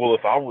 well,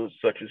 if I was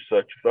such and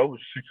such, if I was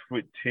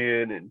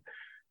 6'10" and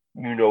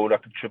and I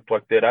could trip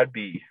like that, I'd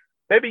be.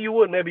 Maybe you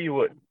would, maybe you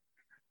wouldn't.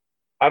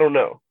 I don't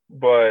know,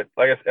 but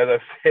as I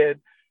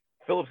said,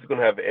 Phillips is going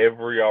to have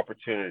every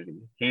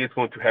opportunity. He is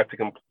going to have to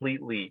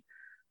completely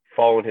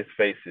fall on his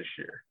face this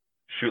year.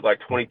 Shoot like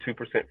 22%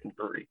 from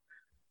three.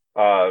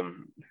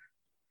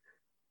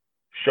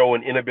 Show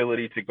an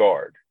inability to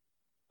guard.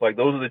 Like,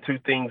 those are the two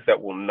things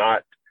that will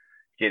not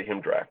get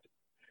him drafted.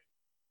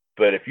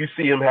 But if you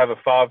see him have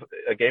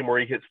a game where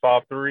he hits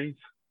 5 threes,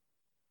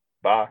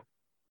 bye.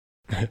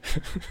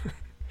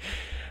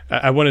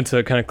 I wanted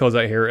to kind of close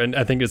out here, and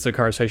I think it's a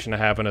conversation to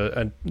have in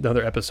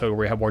another episode where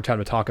we have more time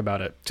to talk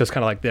about it. Just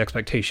kind of like the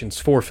expectations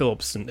for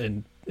Phillips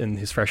in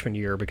his freshman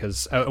year,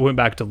 because I went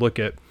back to look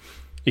at,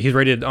 he's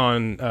rated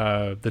on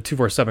the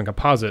 247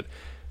 composite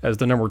as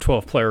the number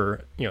 12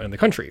 player, in the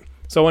country.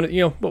 So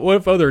what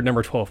if other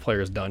number 12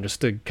 players done,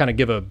 just to kind of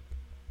give a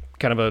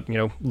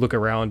look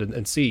around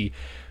and see.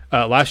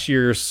 Last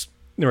year's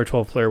number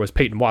 12 player was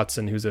Peyton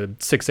Watson, who's a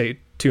 6'8",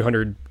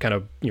 200 kind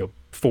of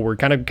forward,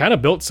 kind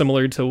of built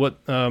similar to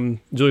what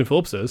Julian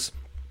Phillips is.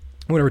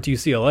 Went over to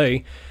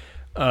UCLA,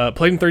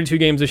 played in 32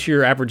 games this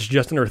year, averaged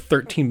just under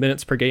 13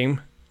 minutes per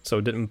game, so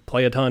didn't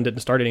play a ton,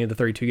 didn't start any of the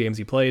 32 games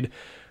he played.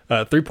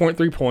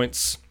 3.3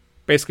 points,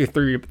 basically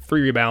three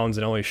rebounds,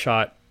 and only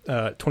shot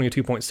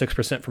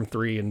 22.6% from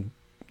three and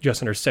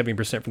just under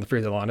 70% from the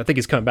free throw line. I think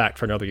he's coming back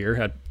for another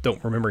year. I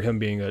don't remember him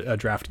being a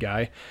draft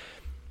guy.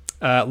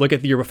 Look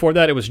at the year before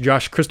that, it was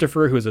Josh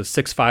Christopher, who was a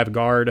 6'5"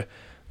 guard,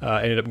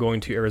 ended up going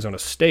to Arizona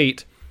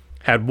State,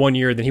 had 1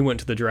 year, then he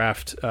went to the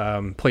draft,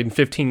 played in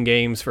 15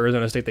 games for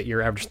Arizona State that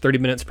year, averaged 30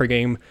 minutes per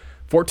game,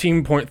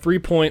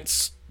 14.3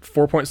 points,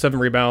 4.7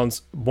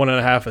 rebounds,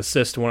 1.5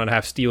 assists,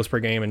 1.5 steals per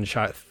game, and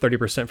shot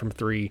 30% from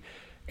three,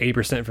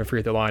 80% from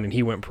free throw line, and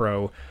he went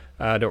pro.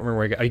 I don't remember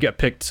where he got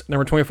picked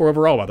number 24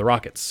 overall by the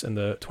Rockets in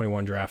the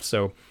 21 draft.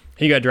 So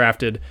he got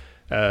drafted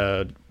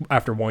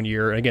after 1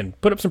 year. And again,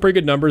 put up some pretty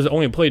good numbers.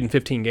 Only played in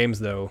 15 games,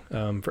 though,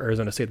 for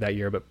Arizona State that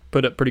year, but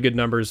put up pretty good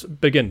numbers.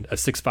 But again, a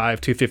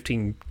 6'5",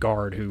 215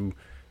 guard who,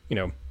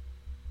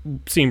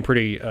 seemed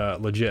pretty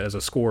legit as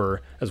a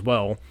scorer as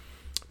well.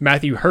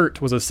 Matthew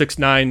Hurt was a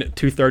 6'9",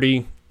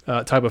 230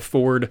 type of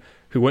forward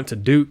who went to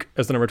Duke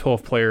as the number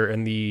 12 player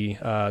in the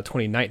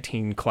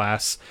 2019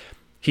 class.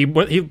 He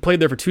played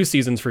there for 2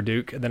 seasons for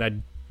Duke, and then I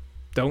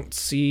don't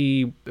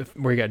see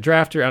where he got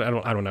drafted. I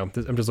don't know.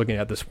 I'm just looking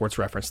at the Sports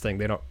Reference thing.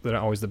 They're not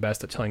always the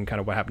best at telling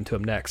kind of what happened to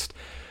him next.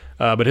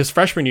 But his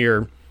freshman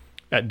year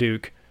at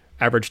Duke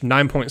averaged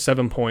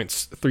 9.7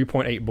 points,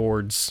 3.8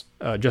 boards,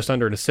 just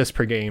under an assist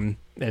per game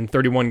in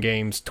 31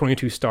 games,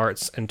 22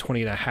 starts, and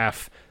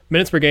 20.5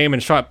 minutes per game,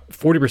 and shot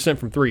 40%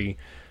 from three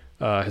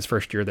his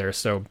first year there.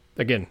 So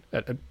again,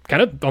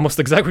 kind of almost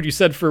exactly what you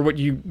said for what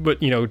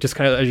just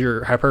kind of as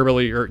your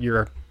hyperbole or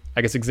your,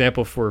 I guess,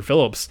 example for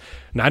Phillips,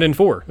 9 and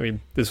 4. I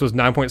mean, this was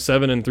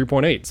 9.7 and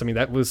 3.8. So I mean,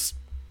 that was,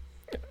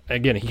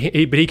 again,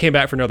 but he came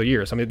back for another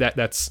year. So I mean,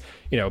 that's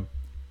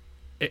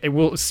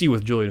we'll see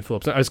with Julian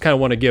Phillips. I just kind of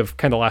want to give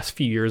kind of the last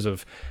few years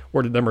of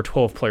where the number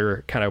 12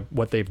 player, kind of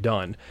what they've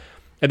done.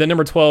 And then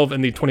number 12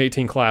 in the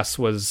 2018 class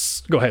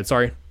was, go ahead,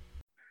 sorry.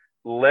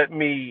 Let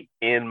me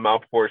end my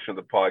portion of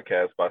the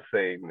podcast by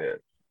saying this.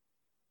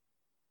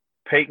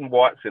 Peyton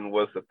Watson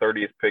was the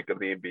 30th pick of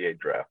the NBA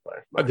draft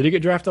last night. Did he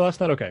get drafted last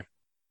night? Okay.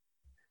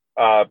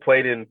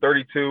 Played in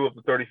 32 of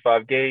the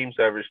 35 games,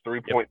 averaged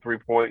 3.3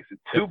 points,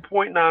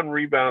 2.9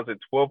 rebounds, and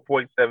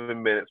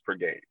 12.7 minutes per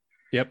game.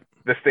 Yep.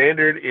 The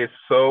standard is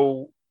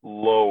so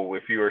low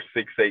if you are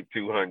 6'8",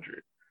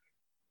 200.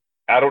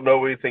 I don't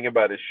know anything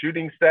about his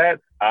shooting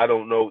stats. I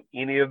don't know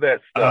any of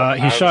that stuff.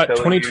 He shot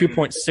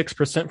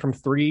 22.6% from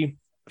three,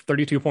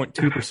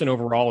 32.2%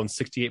 overall, and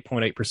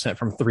 68.8%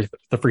 from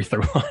the free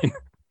throw line.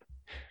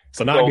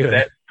 So not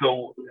good.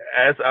 So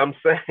as I'm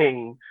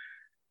saying,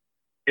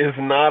 it's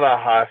not a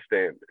high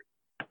standard.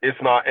 It's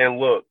not. And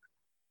look,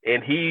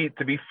 and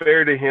to be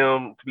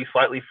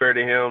slightly fair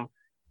to him,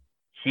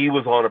 he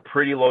was on a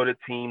pretty loaded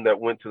team that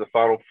went to the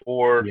Final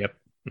Four. Yep.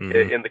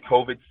 Mm-hmm. In the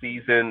COVID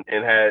season,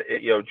 and had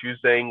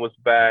Juzang was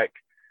back,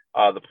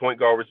 the point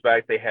guard was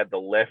back. They had the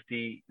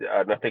lefty,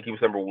 and I think he was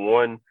number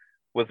 1,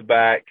 was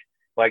back.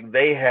 Like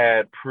they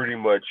had pretty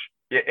much,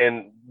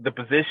 and the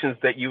positions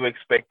that you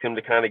expect him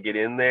to kind of get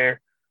in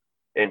there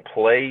and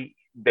play,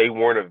 they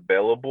weren't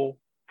available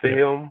to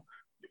him.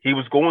 He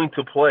was going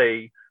to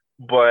play,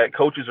 but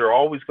coaches are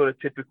always going to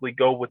typically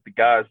go with the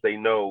guys they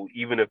know,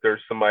 even if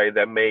there's somebody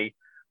that may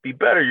be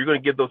better. You're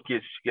going to give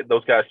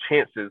those guys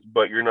chances,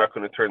 but you're not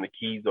going to turn the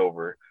keys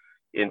over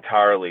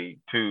entirely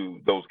to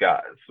those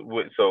guys.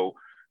 So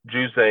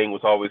Juzang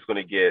was always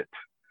going to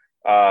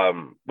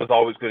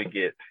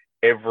get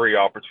every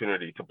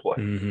opportunity to play.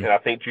 Mm-hmm. And I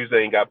think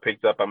Juzang got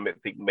picked up. I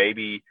think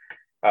maybe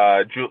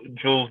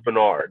Jules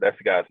Bernard. That's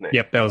the guy's name.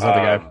 Yep, that was the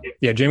other guy.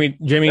 Yeah, Jamie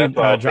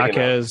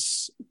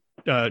Jaquez,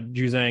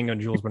 Juzang, and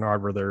Jules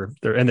Bernard were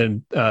there, and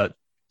then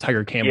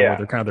Tiger Campbell.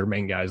 They're kind of their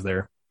main guys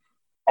there.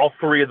 All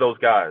three of those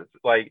guys,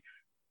 like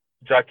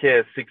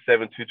Jaquez, 6'7",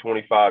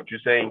 225,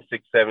 Juzang,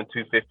 6'7",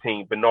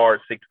 215,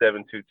 Bernard, 6'7",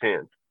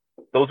 210.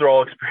 Those are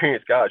all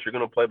experienced guys. You're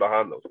going to play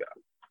behind those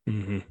guys.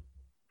 Mm-hmm.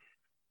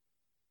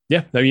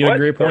 Yeah, no, you had a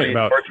great point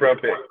about first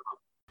round pick.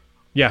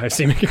 Yeah, I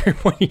see. Make a great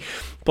point. He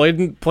played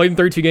in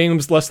 32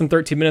 games, less than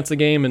 13 minutes a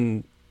game,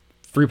 and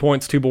 3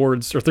 points, 2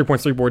 boards, or 3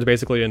 points, 3 boards,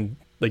 basically. And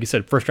like you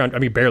said, first round. I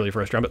mean, barely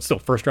first round, but still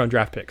first round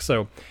draft pick.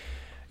 So.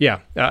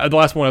 Yeah, the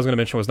last one I was going to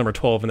mention was number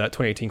 12 in that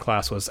 2018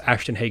 class was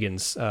Ashton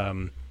Higgins,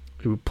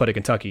 who played at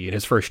Kentucky in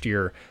his first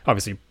year.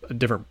 Obviously, a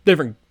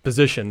different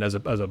position as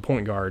a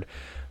point guard,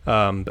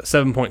 but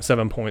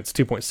 7.7 points,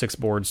 2.6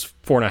 boards,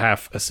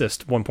 4.5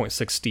 assists,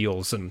 1.6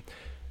 steals, and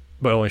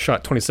but only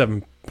shot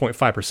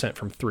 27.5%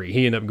 from three.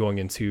 He ended up going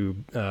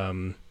into, I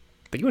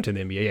think he went to the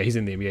NBA. Yeah, he's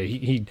in the NBA.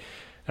 He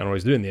I don't know what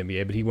he's doing in the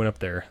NBA, but he went up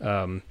there.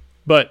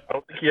 But I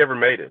don't think he ever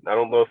made it. I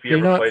don't know if he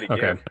ever played again.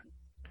 Okay.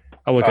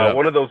 I'll look it up.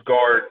 One of those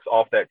guards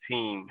off that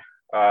team.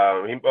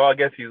 I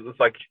guess he looks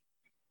like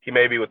he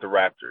may be with the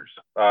Raptors.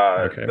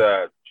 Okay.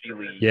 The G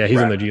League. Yeah, he's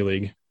Raptors. in the G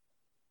League.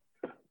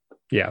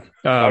 Yeah.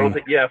 I don't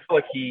think. Yeah, I feel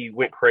like he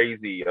went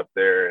crazy up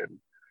there and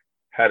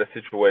had a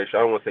situation. I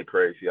don't want to say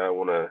crazy. I don't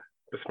want to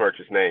besmirch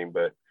his name,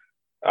 but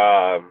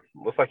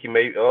looks like he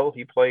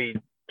played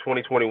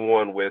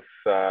 2021 with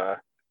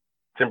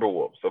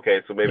Timberwolves.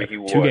 Okay, so maybe he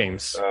won 2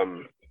 games.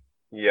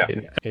 Yeah.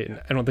 I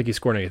don't think he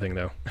scored anything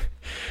though.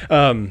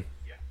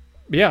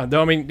 Yeah,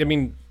 though. I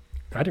mean,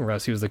 I didn't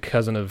realize he was the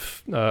cousin of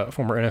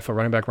former NFL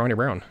running back Ronnie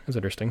Brown. That's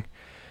interesting.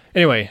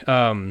 Anyway,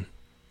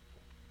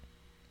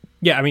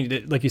 yeah, I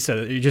mean, like you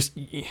said,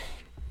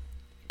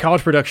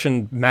 college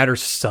production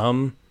matters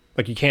some.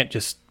 Like you can't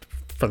just,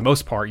 for the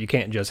most part, you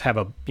can't just have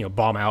a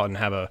bomb out and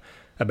have a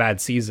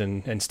bad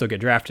season and still get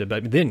drafted.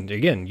 But then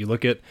again, you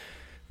look at,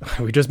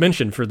 we just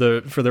mentioned for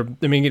the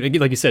I mean,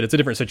 like you said, it's a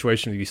different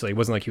situation. You say it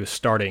wasn't like he was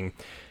starting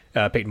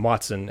Peyton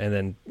Watson and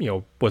then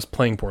was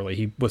playing poorly.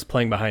 He was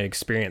playing behind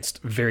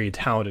experienced, very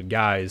talented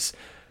guys,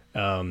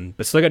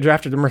 but still got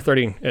drafted number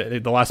 30,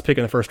 the last pick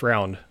in the first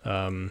round,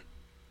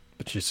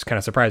 which is kind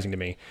of surprising to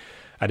me.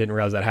 I didn't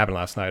realize that happened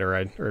last night,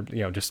 or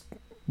just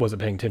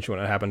wasn't paying attention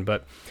when it happened.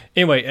 But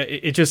anyway,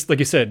 it just, like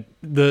you said,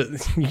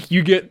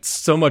 you get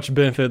so much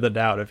benefit of the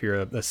doubt if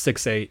you're a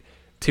 6'8",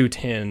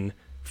 210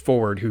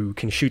 forward who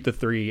can shoot the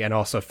three and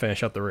also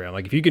finish up the rim.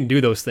 Like if you can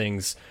do those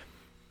things,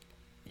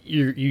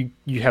 you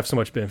have so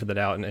much benefit of the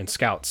doubt, and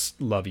scouts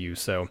love you.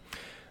 So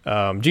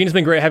Gene, it's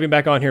been great having you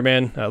back on here,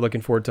 man.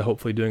 Looking forward to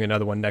hopefully doing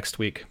another one next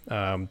week.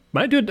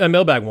 Might do a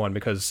mailbag one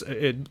because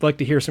I'd like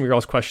to hear some of your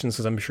all's questions,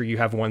 because I'm sure you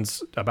have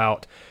ones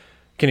about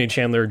Kennedy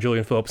Chandler,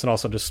 Julian Phillips, and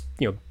also just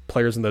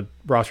players in the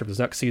roster for this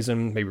next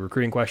season, maybe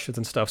recruiting questions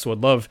and stuff. So I'd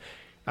love,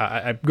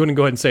 I'm going to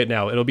go ahead and say it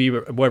now. It'll be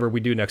whatever we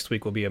do next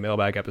week will be a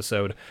mailbag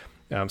episode.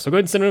 So go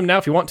ahead and send them now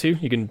if you want to.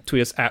 You can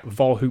tweet us at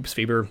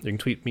VolHoopsFever. You can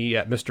tweet me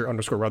at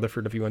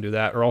Mr_Rutherford if you want to do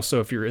that. Or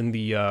also if you're in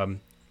the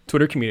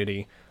Twitter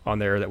community on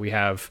there that we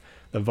have,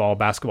 the Vol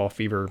Basketball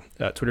Fever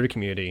Twitter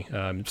community,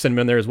 send them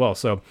in there as well.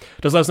 So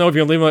just let us know if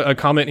you're going to leave a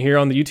comment here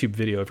on the YouTube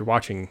video. If you're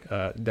watching,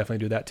 definitely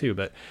do that too.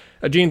 But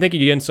Gene, thank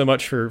you again so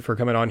much for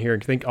coming on here.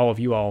 And thank all of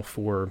you all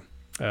for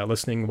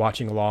listening,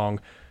 watching along,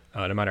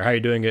 no matter how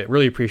you're doing it.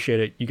 Really appreciate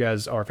it. You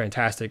guys are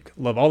fantastic.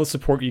 Love all the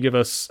support you give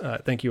us.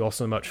 Thank you all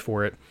so much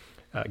for it.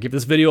 Give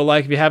this video a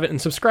like if you haven't, and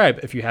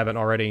subscribe if you haven't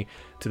already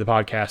to the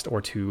podcast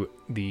or to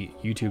the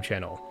YouTube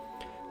channel.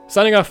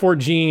 Signing off for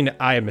Gene,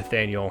 I am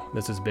Nathanael.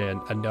 This has been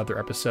another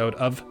episode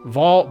of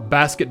Vol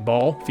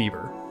Basketball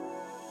Fever.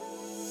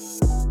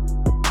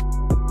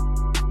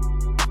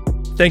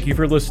 Thank you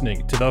for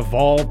listening to the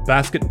Vol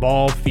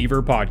Basketball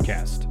Fever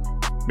podcast.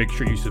 Make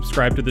sure you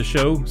subscribe to the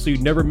show so you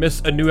never miss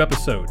a new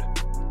episode.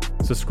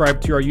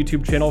 Subscribe to our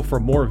YouTube channel for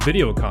more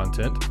video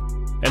content,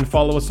 and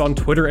follow us on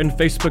Twitter and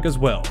Facebook as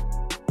well.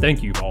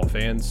 Thank you, Vol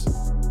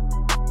fans.